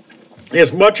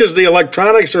as much as the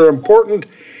electronics are important,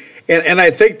 and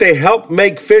I think they help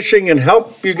make fishing and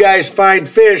help you guys find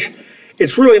fish,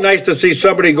 it's really nice to see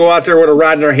somebody go out there with a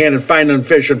rod in their hand and find them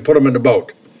fish and put them in the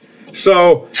boat.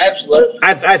 So Absolutely.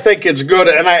 I think it's good,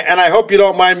 and I hope you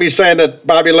don't mind me saying that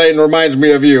Bobby Layton reminds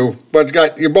me of you. But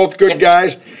you're both good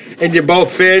guys, and you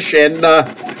both fish, and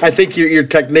I think your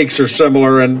techniques are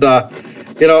similar. And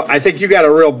I think you got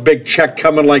a real big check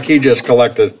coming, like he just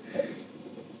collected.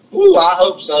 Ooh, I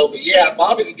hope so. But yeah,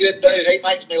 Bobby's a good dude. He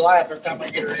makes me laugh every time I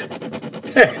get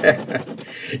around.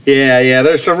 Yeah.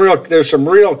 There's some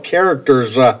real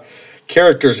characters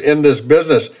in this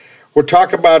business. We're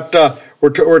talking about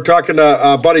we're talking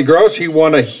to Buddy Gross. He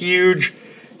won a huge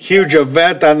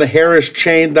event on the Harris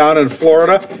chain down in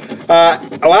Florida.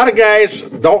 A lot of guys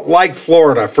don't like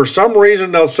Florida. For some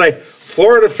reason, they'll say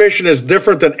Florida fishing is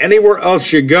different than anywhere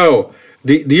else you go.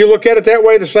 Do you look at it that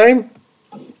way the same?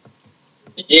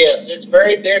 Yes, it's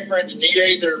very different, and you're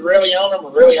either really on them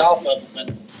or really off of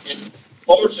them. And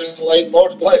fortunately,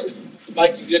 Lord bless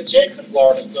makes a good chicks in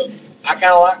Florida, so I kind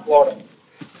of like Florida.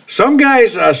 Some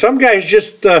guys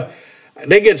just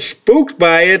they get spooked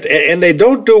by it and they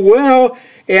don't do well.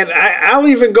 And I'll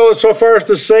even go so far as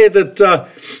to say that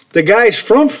the guys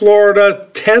from Florida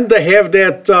tend to have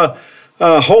that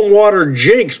home water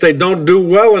jinx. They don't do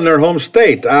well in their home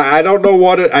state. I don't know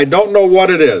what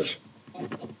it is.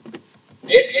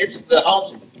 It's the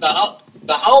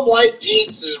home lake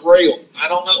jinx is real. I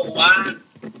don't know why.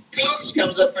 Coach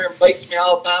comes up here and beats me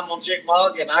all the time on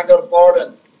Chickamauga, and I go to Florida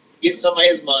and get some of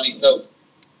his money. So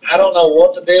I don't know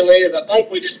what the deal is. I think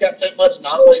we just got too much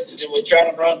knowledge and we try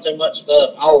to run too much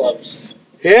stuff, all of us.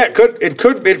 Yeah, it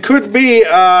could be.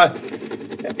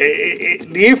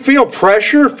 Do you feel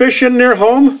pressure fishing near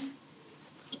home?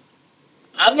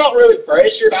 I'm not really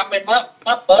pressured. I mean, my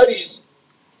buddies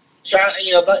trying,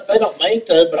 they don't mean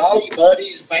to, but all your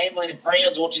buddies, family, and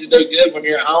friends want you to do good when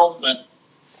you're at home, and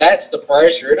that's the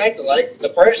pressure. It ain't the lake. The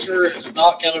pressure is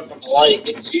not coming from the lake.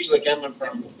 It's usually coming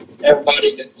from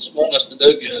everybody that's wanting us to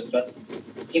do good. But,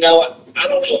 I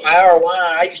don't know how or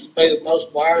why. I used to be the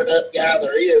most wired up guy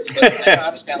there is, but now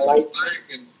I just kind of lay back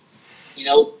and,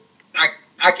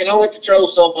 I can only control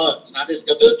so much, and I just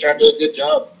go try to do a good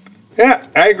job. Yeah,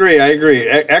 I agree.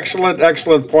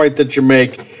 Excellent point that you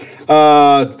make.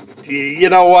 You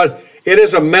know what? It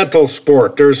is a mental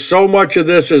sport. There's so much of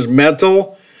this is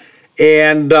mental.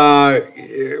 And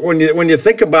when you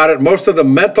think about it, most of the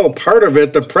mental part of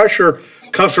it, the pressure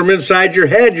comes from inside your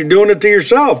head. You're doing it to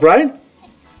yourself, right?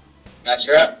 That's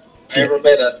right. Every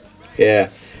bit of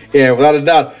it. Yeah, without a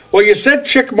doubt. Well, you said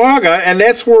Chickamauga, and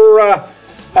that's where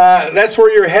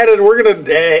you're headed. We're going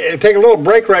to take a little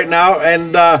break right now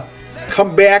and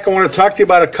come back. I want to talk to you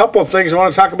about a couple of things. I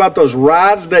want to talk about those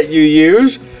rods that you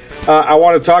use. I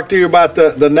want to talk to you about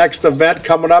the next event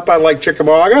coming up on Lake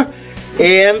Chickamauga.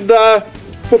 And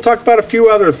we'll talk about a few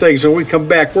other things when we come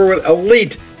back. We're with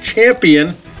elite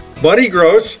champion Buddy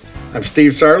Gross. I'm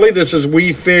Steve Sarley. This is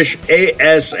We Fish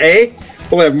ASA.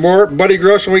 We'll have more Buddy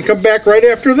Gross when we come back right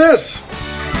after this.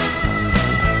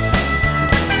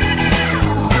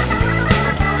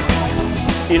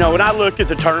 When I look at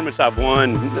the tournaments I've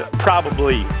won,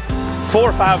 probably 4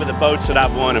 or 5 of the boats that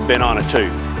I've won have been on a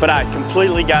tube. But I'd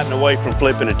completely gotten away from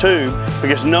flipping a tube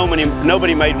because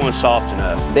nobody made one soft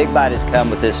enough. Big Bite has come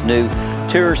with this new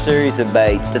tour series of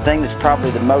baits. The thing that's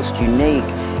probably the most unique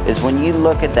is when you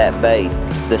look at that bait,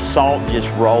 the salt just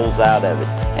rolls out of it.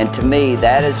 And to me,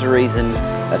 that is the reason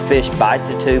a fish bites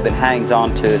a tube and hangs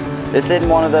on to it. This isn't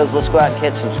one of those let's go out and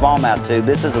catch some smallmouth tube.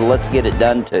 This is a let's get it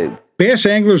done tube. Bass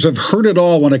anglers have heard it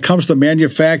all when it comes to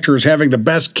manufacturers having the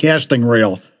best casting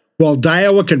reel. Well,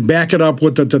 Daiwa can back it up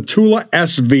with the Tatula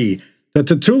SV. The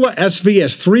Tatula SV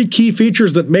has 3 key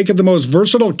features that make it the most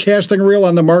versatile casting reel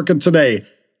on the market today.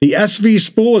 The SV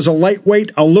spool is a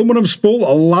lightweight aluminum spool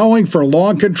allowing for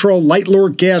long control light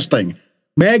lure casting.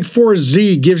 Mag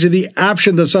 4Z gives you the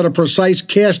option to set a precise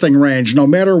casting range no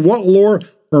matter what lure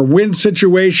or wind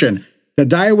situation. The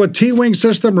Daiwa T-Wing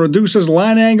system reduces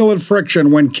line angle and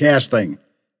friction when casting.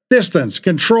 Distance,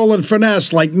 control, and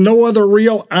finesse like no other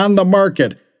reel on the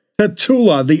market.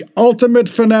 Tatula, the ultimate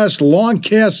finesse long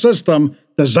cast system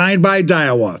designed by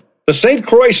Daiwa. The St.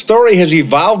 Croix story has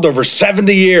evolved over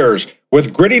 70 years.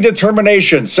 With gritty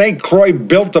determination, St. Croix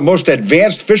built the most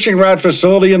advanced fishing rod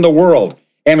facility in the world,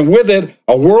 and with it,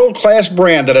 a world-class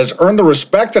brand that has earned the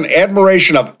respect and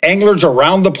admiration of anglers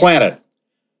around the planet.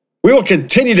 We will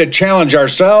continue to challenge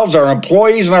ourselves, our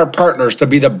employees, and our partners to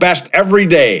be the best every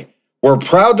day. We're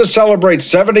proud to celebrate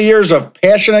 70 years of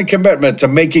passion and commitment to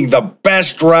making the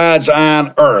best rods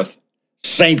on earth.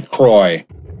 St. Croix.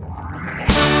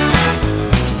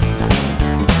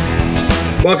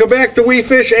 Welcome back to We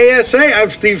Fish ASA. I'm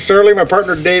Steve Surley. My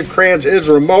partner Dave Kranz is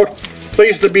remote.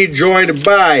 Pleased to be joined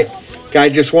by a guy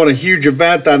just won a huge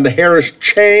event on the Harris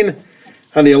chain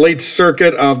on the elite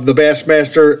circuit of the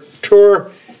Bassmaster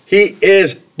Tour. He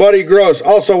is Buddy Gross,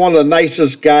 also one of the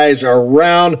nicest guys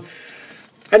around.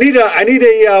 I need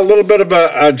a little bit of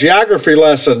a geography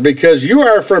lesson because you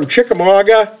are from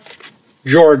Chickamauga,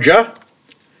 Georgia,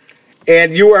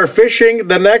 and you are fishing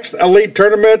the next elite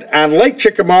tournament on Lake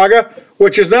Chickamauga,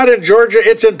 which is not in Georgia,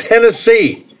 it's in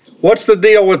Tennessee. What's the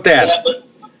deal with that? Yeah, but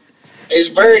it's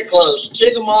very close.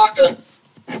 Chickamauga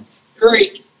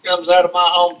Creek comes out of my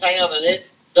hometown, and it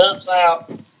dumps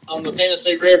out on the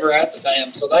Tennessee River at the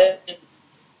dam. So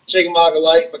Chickamauga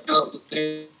Lake becomes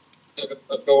the dam,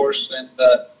 of course, and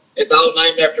it's all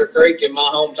named after a creek in my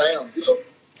hometown. So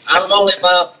I'm only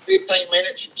about 15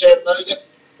 minutes from Chattanooga.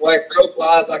 Where Croix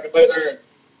flies, I could be there in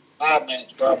 5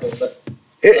 minutes probably. But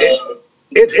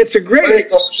it's a great. Very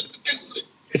close to Tennessee.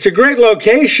 It's a great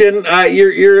location.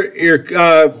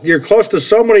 You're close to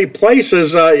so many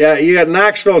places. You got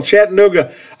Knoxville,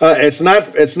 Chattanooga. It's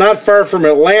not far from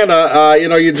Atlanta.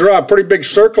 You draw a pretty big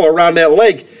circle around that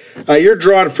lake. You're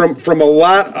drawing from a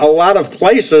lot of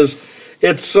places.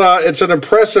 It's an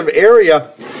impressive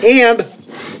area. And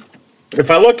if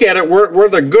I look at it, where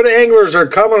the good anglers are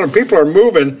coming and people are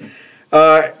moving,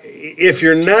 if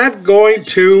you're not going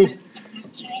to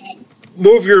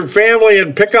move your family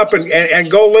and pick up and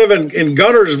go live in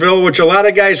Guntersville, which a lot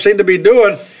of guys seem to be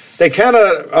doing, they kind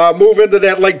of move into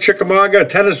that Lake Chickamauga,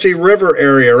 Tennessee River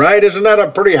area, right? Isn't that a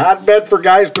pretty hotbed for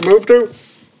guys to move to?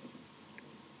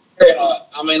 Yeah,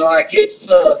 I mean, like it's,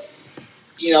 the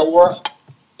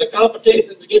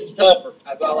competition's getting tougher.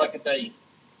 That's all I can tell you.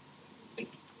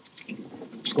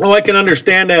 Well, I can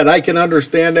understand that. And, I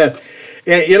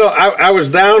was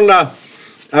down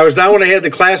when they had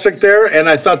the Classic there, and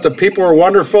I thought the people were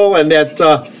wonderful, and that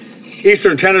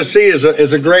Eastern Tennessee is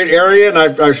a great area, and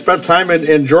I've spent time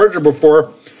in Georgia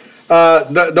before.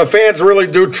 The fans really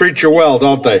do treat you well,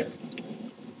 don't they?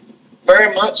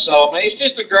 Very much so. I mean, it's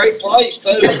just a great place,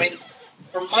 too. I mean,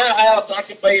 from my house, I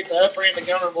could be at the upper end of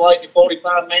Guntersville Lake in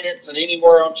 45 minutes and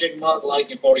anywhere on Chickamauga Lake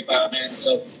in 45 minutes.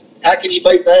 So how can you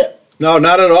beat that? No,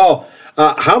 not at all.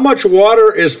 How much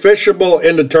water is fishable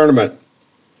in the tournament?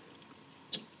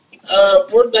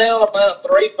 We're down about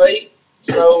 3 feet,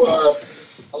 so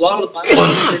a lot of the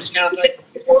banks kind of take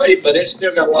it away, but it's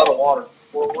still got a lot of water.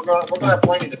 We're gonna have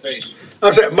plenty to fish.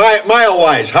 I'm saying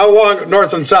mile-wise, how long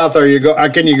north and south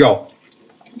can you go?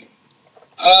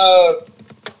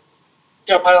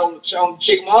 Come out on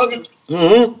Chickamauga.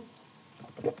 Mm-hmm.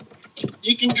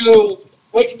 We can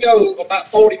go about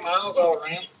 40 miles all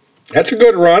around. That's a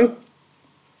good run.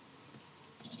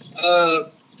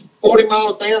 40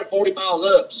 miles down, 40 miles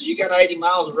up. So you got 80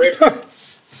 miles of river.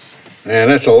 Man,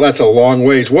 that's a long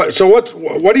ways. What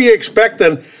do you expect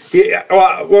then?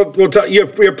 We'll tell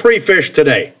you. You're pre-fished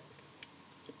today.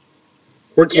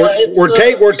 We're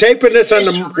taping this on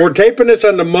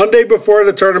the Monday before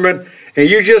the tournament, and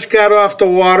you just got off the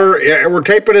water. We're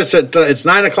taping this at it's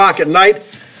 9:00 at night.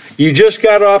 You just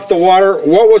got off the water.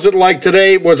 What was it like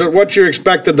today? Was it what you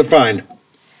expected to find?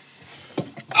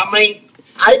 I mean,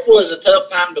 April is a tough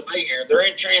time to be here. They're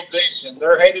in transition.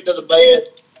 They're headed to the bed.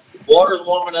 Water's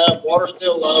warming up. Water's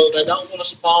still low. They don't want to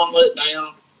spawn let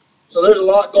down. So there's a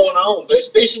lot going on, but it's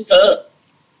fishing tough.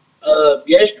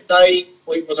 Yesterday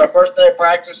was our first day of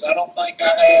practice. I don't think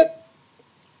I had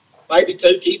maybe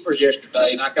 2 keepers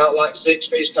yesterday, and I caught like 6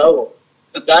 fish total.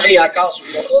 Today I caught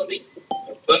some quality,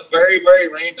 but very, very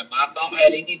random. I've not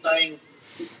had anything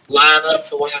line up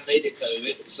the way I need it to.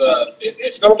 It's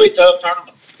going to be a tough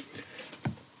tournament.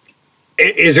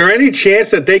 Is there any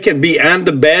chance that they can be on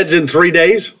the beds in 3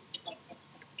 days?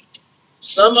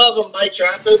 Some of them may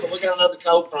try to, but we got another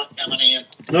cold front coming in.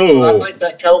 Oh. So I think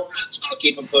that cold front's going to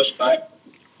keep them pushed back.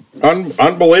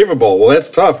 Unbelievable. Well, that's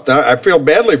tough. I feel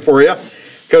badly for you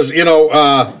because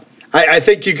I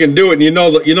think you can do it. And you know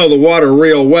the water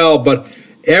real well, but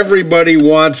everybody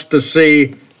wants to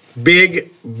see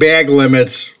big bag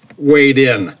limits weighed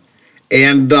in,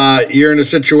 and you're in a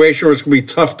situation where it's going to be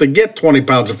tough to get 20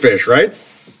 pounds of fish, right?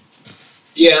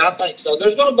 Yeah, I think so.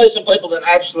 There's going to be some people that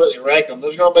absolutely wreck them.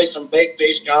 There's going to be some big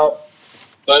fish caught,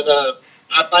 but I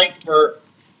think for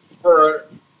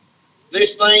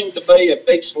this thing to be a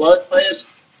big slugfest,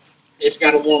 it's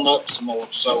got to warm up some more.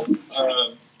 So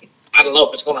I don't know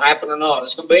if it's going to happen or not.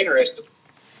 It's going to be interesting.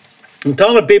 I'm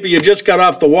telling the people you just got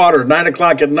off the water at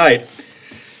 9:00 at night.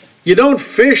 You don't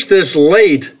fish this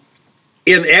late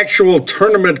in actual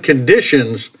tournament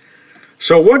conditions.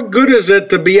 So what good is it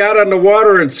to be out on the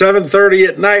water at 7:30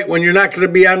 at night when you're not going to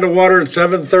be on the water at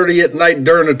 7:30 at night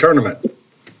during a tournament?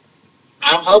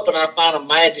 I'm hoping I find a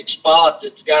magic spot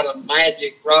that's got a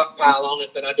magic rock pile on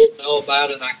it that I didn't know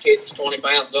about, and I catch 20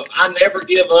 pounds. So I never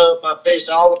give up. I fish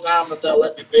all the time until they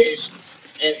let me fish.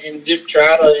 and just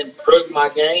try to improve my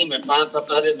game and find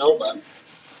something I didn't know about.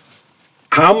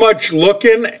 How much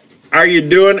looking are you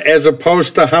doing as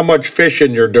opposed to how much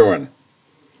fishing you're doing?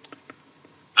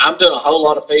 I'm doing a whole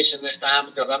lot of fishing this time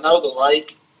because I know the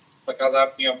lake, because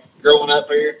I'm growing up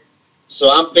here. So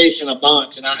I'm fishing a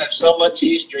bunch, and I have so much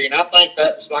history. And I think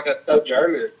that's, like I told you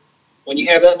earlier, when you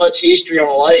have that much history on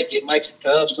a lake, it makes it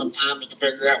tough sometimes to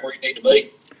figure out where you need to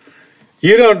be.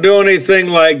 You don't do anything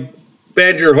like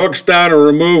bed your hooks down or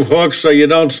remove hooks so you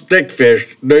don't stick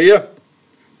fish, do you?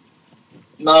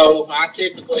 No, I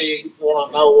typically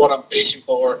want to know what I'm fishing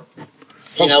for.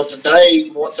 Today,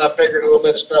 once I figured a little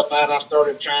bit of stuff out, I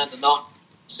started trying to not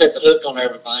set the hook on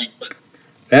everything. But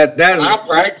That's. I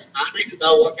practice. I need to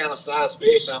know what kind of size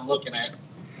fish I'm looking at.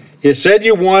 You said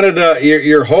you wanted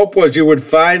your hope was you would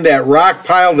find that rock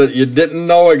pile that you didn't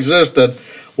know existed.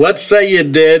 Let's say you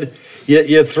did.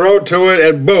 You throw to it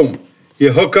and boom,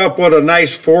 you hook up with a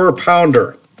nice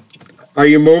 4-pounder. Are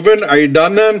you moving? Are you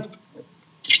done then?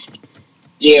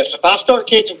 Yes, if I start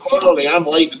catching quality, I'm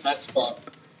leaving that spot.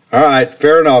 All right,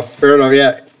 fair enough,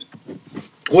 yeah.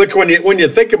 Which, when you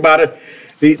think about it,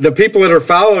 the people that are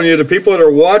following you, the people that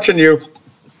are watching you,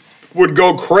 would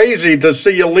go crazy to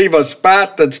see you leave a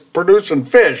spot that's producing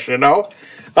fish. The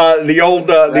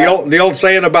old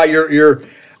saying about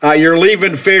you're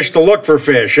leaving fish to look for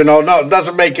fish. No, it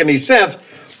doesn't make any sense,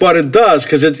 but it does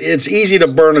because it's easy to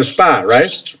burn a spot,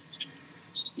 right?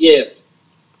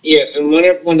 Yes, and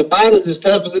when the bite is as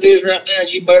tough as it is right now,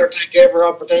 you better take every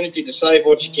opportunity to save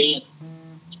what you can.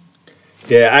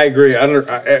 Yeah, I agree.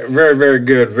 Very, very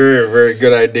good. Very, very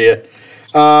good idea.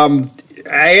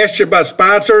 I asked you about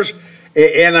sponsors,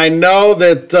 and I know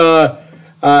that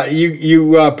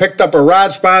you picked up a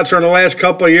rod sponsor in the last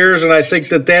couple of years, and I think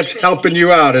that's helping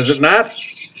you out, is it not?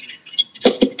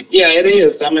 Yeah, it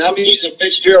is. I mean, I'm using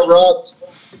Fitzgerald rods.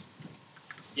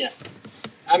 Yeah.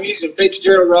 I'm using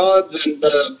Fitzgerald rods and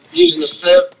using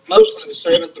mostly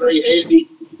the 7.3 heavy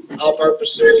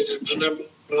all-purpose series is the number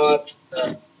one rod.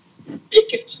 It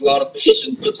gets a lot of fish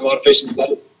and puts a lot of fish in the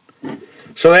boat.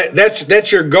 So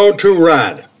that's your go-to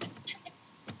rod.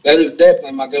 That is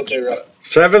definitely my go-to rod.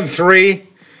 7.3,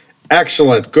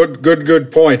 excellent.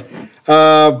 Good point.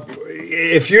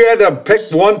 If you had to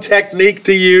pick one technique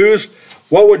to use,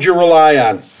 what would you rely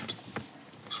on?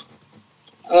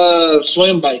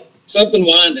 Swim bait, something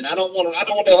winding. I don't want to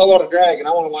do a whole lot of dragging.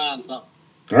 I want to wind something.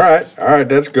 All right,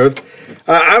 that's good.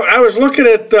 I was looking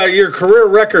at your career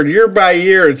record year by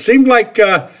year. It seemed like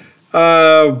did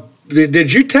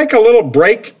you take a little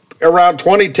break around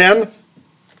 2010?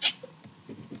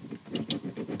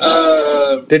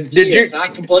 Did yes, you? I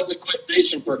completely quit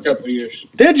fishing for a couple of years.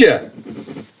 Did you?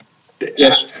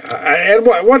 Yes. And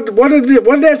what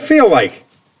did that feel like?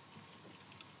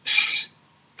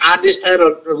 I just had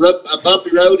a bumpy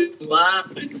road in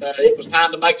life, and it was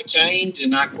time to make a change,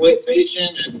 and I quit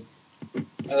fishing and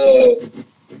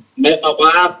met my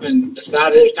wife and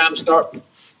decided it was time to start.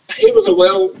 It was a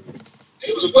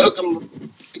welcome,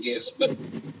 I guess, but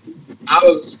I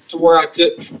was to where I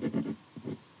couldn't.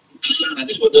 I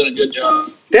just wasn't doing a good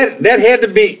job. That had to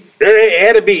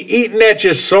be eating at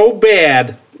you so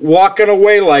bad, walking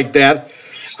away like that,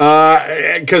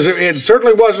 because it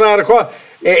certainly wasn't out of quality.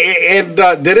 And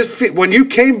did it when you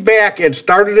came back and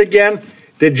started again?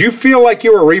 Did you feel like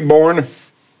you were reborn?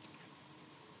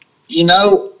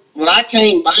 When I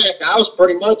came back, I was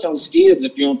pretty much on skids.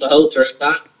 If you want the whole truth,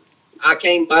 I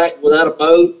came back without a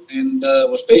boat and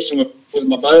was fishing with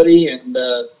my buddy, and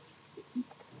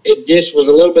it just was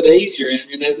a little bit easier.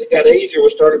 And as it got easier, we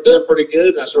started doing pretty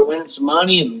good. I started winning some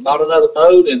money and bought another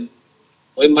boat, and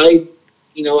we made.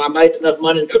 I made enough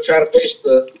money to go try to fish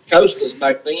the coasters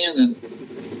back then, and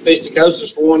fished the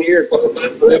coasters for 1 year,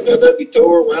 qualified for the FLW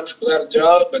tour, wound up without a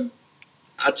job, and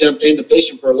I jumped into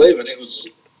fishing for a living. It was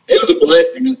a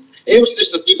blessing. It was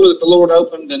just a people that the Lord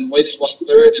opened, and we just walked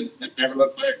through it and never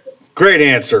looked back. Great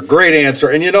answer.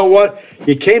 And you know what?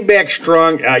 You came back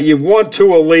strong. You won 2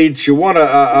 elites. You won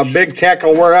a big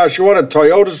tackle warehouse. You won a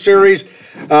Toyota series.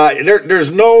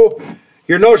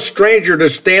 You're no stranger to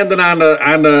standing on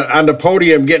the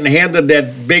podium, getting handed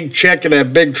that big check and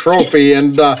that big trophy,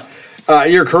 and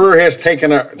your career has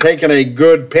taken a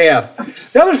good path.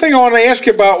 The other thing I want to ask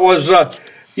you about was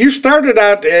you started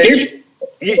out.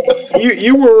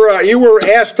 You were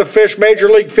asked to fish Major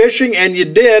League Fishing, and you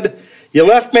did. You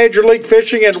left Major League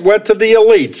Fishing and went to the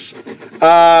elites.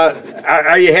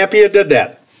 Are you happy you did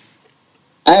that?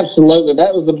 Absolutely,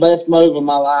 that was the best move of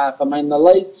my life. I mean, the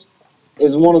elites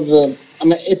is one of the. I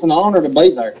mean, it's an honor to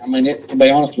be there. I mean, to be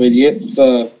honest with you, it's.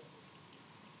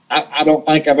 I don't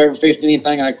think I've ever fished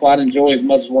anything I quite enjoy as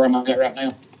much as where I'm at right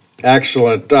now.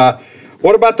 Excellent.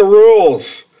 What about the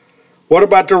rules? What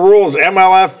about the rules?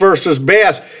 MLF versus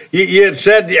bass. You had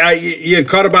said you had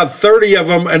caught about 30 of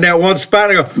them in that one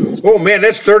spot. I go, oh man,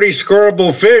 that's 30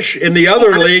 scoreable fish. In the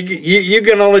other league, you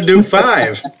can only do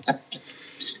 5.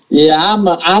 Yeah,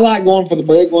 I like going for the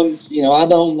big ones. You know, I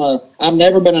don't. I've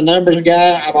never been a numbers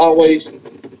guy. I've always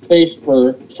fished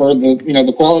for the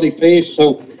the quality fish.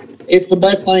 So it's the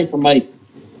best thing for me.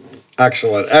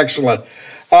 Excellent.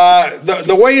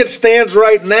 The way it stands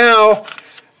right now,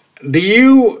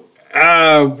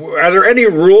 are there any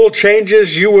rule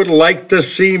changes you would like to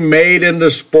see made in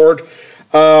the sport?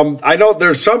 I know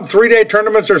there's some 3-day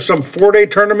tournaments or some 4-day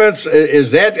tournaments.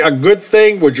 Is that a good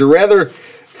thing? Would you rather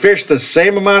fish the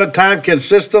same amount of time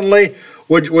consistently?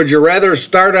 Would you rather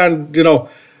start on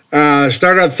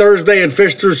Thursday and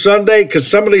fish through Sunday? Because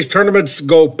some of these tournaments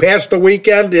go past the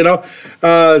weekend.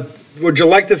 Would you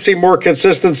like to see more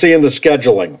consistency in the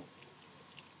scheduling?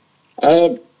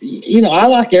 I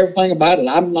like everything about it.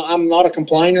 I'm not a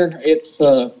complainer. It's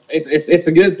a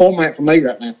good format for me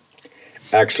right now.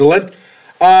 Excellent.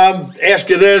 Ask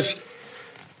you this.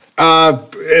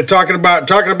 Talking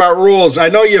about rules. I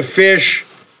know you fish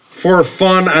for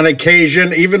fun on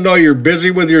occasion, even though you're busy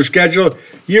with your schedule.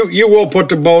 You will put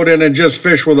the boat in and just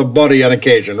fish with a buddy on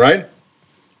occasion, right?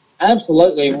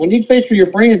 Absolutely. When you fish with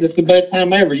your friends, it's the best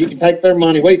time ever. You can take their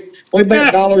money. We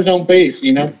bet dollars on fish,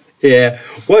 Yeah.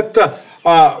 What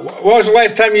was the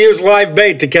last time you used live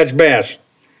bait to catch bass?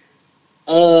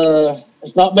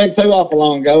 It's not been too awful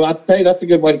long ago. I tell you, that's a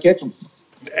good way to catch them.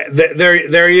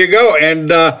 There you go.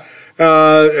 And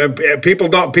people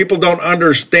don't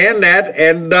understand that.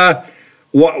 And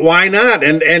why not?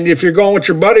 And if you're going with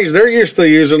your buddies, they're used to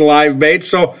using live bait.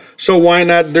 So why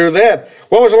not do that?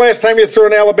 When was the last time you threw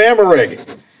an Alabama rig?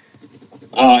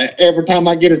 Every time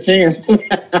I get a chance.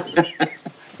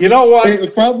 You know what? It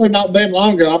was probably not been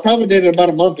longer. I probably did it about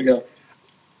a month ago.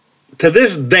 To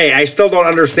this day, I still don't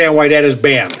understand why that is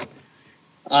banned.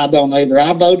 I don't either.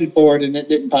 I voted for it and it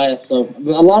didn't pass. So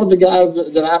a lot of the guys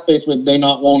that I fish with do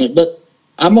not want it. But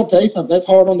I'm gonna tell you something. That's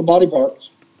hard on the body parts.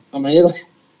 I mean,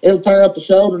 it'll tear up the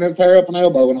shoulder and it'll tear up an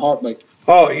elbow in a heartbeat.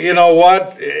 Oh, you know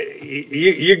what?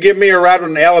 You give me a rod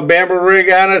with an Alabama rig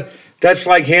on it. That's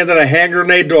like handing a hand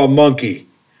grenade to a monkey.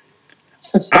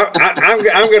 I'm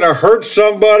going to hurt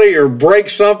somebody or break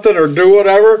something or do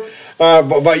whatever.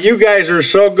 But you guys are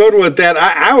so good with that.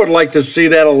 I would like to see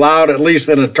that allowed, at least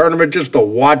in a tournament, just to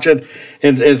watch it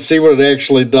and see what it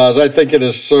actually does. I think it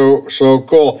is so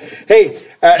cool. Hey,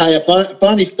 a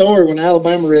funny story. When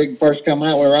Alabama rig first come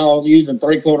out, we were all using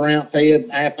 3/4 ounce heads,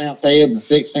 half-ounce heads, and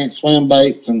 6-inch swim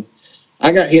baits. And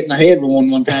I got hit in the head with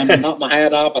one time and knocked my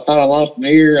hat off. I thought I lost an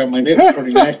ear. I mean, it was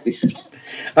pretty nasty.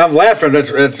 I'm laughing.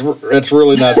 It's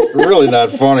really not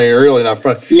funny. Really not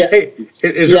funny. Yeah, hey,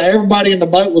 everybody in the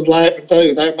boat was laughing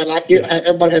too.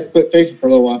 Everybody had to quit fishing for a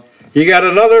little while. You got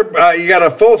you got a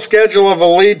full schedule of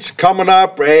elites coming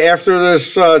up after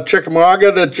this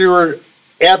Chickamauga that you were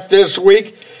at this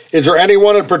week. Is there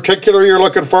anyone in particular you're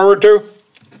looking forward to?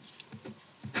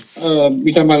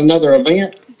 You talking about another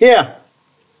event? Yeah.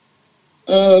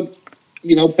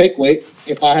 Pickwick.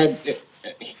 If I had.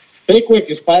 Pickwick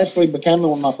is fastly becoming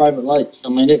one of my favorite lakes. I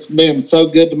mean, it's been so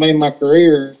good to me in my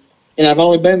career, and I've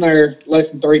only been there less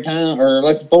than 4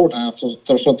 times.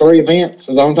 So 3 events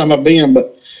is the only time I've been,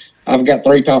 but I've got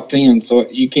 3 top 10. So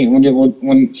you can't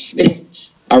when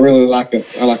I really like it.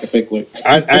 I like a Pickwick.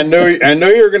 I knew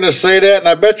you were going to say that, and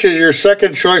I bet you your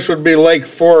second choice would be Lake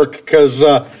Fork because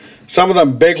some of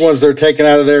them big ones they're taking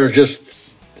out of there are just,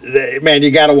 man,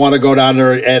 you got to want to go down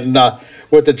there and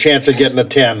with the chance of getting a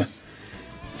 10.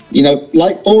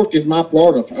 Lake Fork is my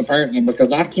Florida, apparently,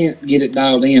 because I can't get it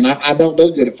dialed in. I don't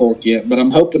do good at Fork yet, but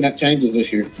I'm hoping that changes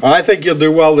this year. I think you'll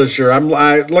do well this year.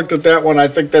 I looked at that one. I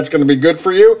think that's going to be good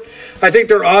for you. I think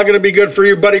they're all going to be good for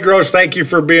you. Buddy Gross, thank you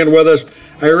for being with us.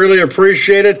 I really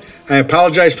appreciate it. I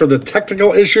apologize for the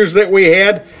technical issues that we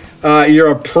had.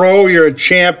 You're a pro. You're a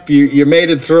champ. You made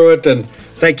it through it, and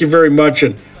thank you very much,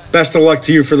 and best of luck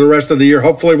to you for the rest of the year.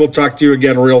 Hopefully we'll talk to you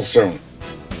again real soon.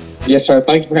 Yes, sir.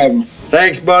 Thank you for having me.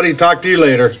 Thanks, buddy. Talk to you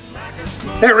later.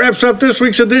 That wraps up this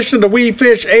week's edition of the We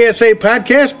Fish ASA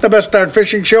podcast, the best darn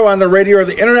fishing show on the radio or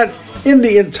the internet in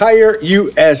the entire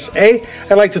USA.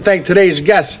 I'd like to thank today's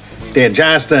guest, Dan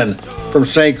Johnston from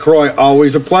St. Croix.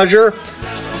 Always a pleasure.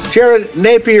 Jerod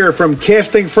Napier from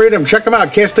Casting Freedom. Check him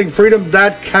out,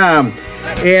 castingfreedom.com.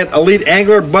 And Elite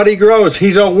Angler Buddy Gross.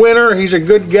 He's a winner. He's a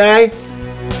good guy.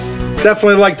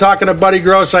 Definitely like talking to Buddy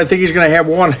Gross. I think he's going to have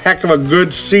one heck of a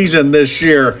good season this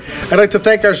year. I'd like to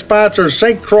thank our sponsors,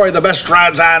 St. Croix, the best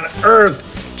rods on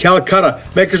earth, Calcutta,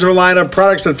 makers of a line of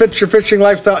products that fit your fishing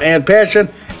lifestyle and passion,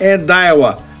 and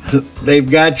Daiwa, They've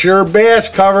got your bass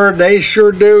covered. They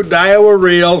sure do. Daiwa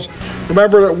Reels.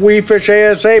 Remember that We Fish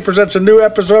ASA presents a new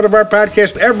episode of our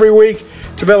podcast every week.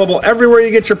 It's available everywhere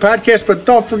you get your podcast, but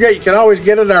don't forget, you can always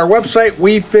get it on our website,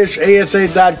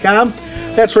 wefishasa.com.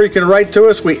 That's where you can write to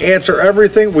us. We answer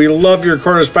everything. We love your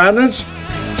correspondence.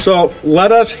 So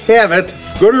let us have it.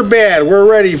 Good or bad, we're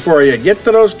ready for you. Get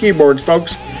to those keyboards,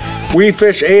 folks.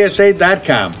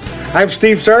 wefishasa.com. I'm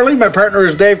Steve Sarley. My partner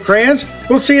is Dave Kranz.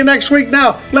 We'll see you next week.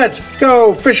 Now, let's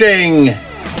go fishing.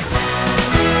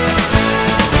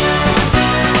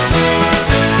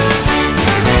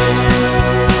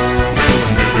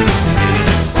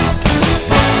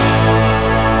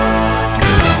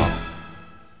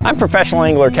 I'm professional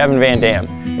angler Kevin Van Dam,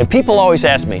 and people always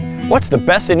ask me, what's the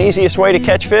best and easiest way to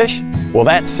catch fish? Well,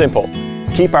 that's simple.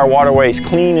 Keep our waterways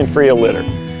clean and free of litter.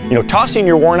 You know, tossing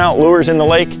your worn out lures in the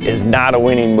lake is not a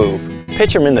winning move.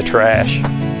 Pitch them in the trash.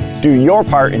 Do your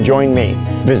part and join me.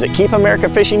 Visit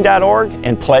keepamericafishing.org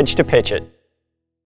and pledge to pitch it.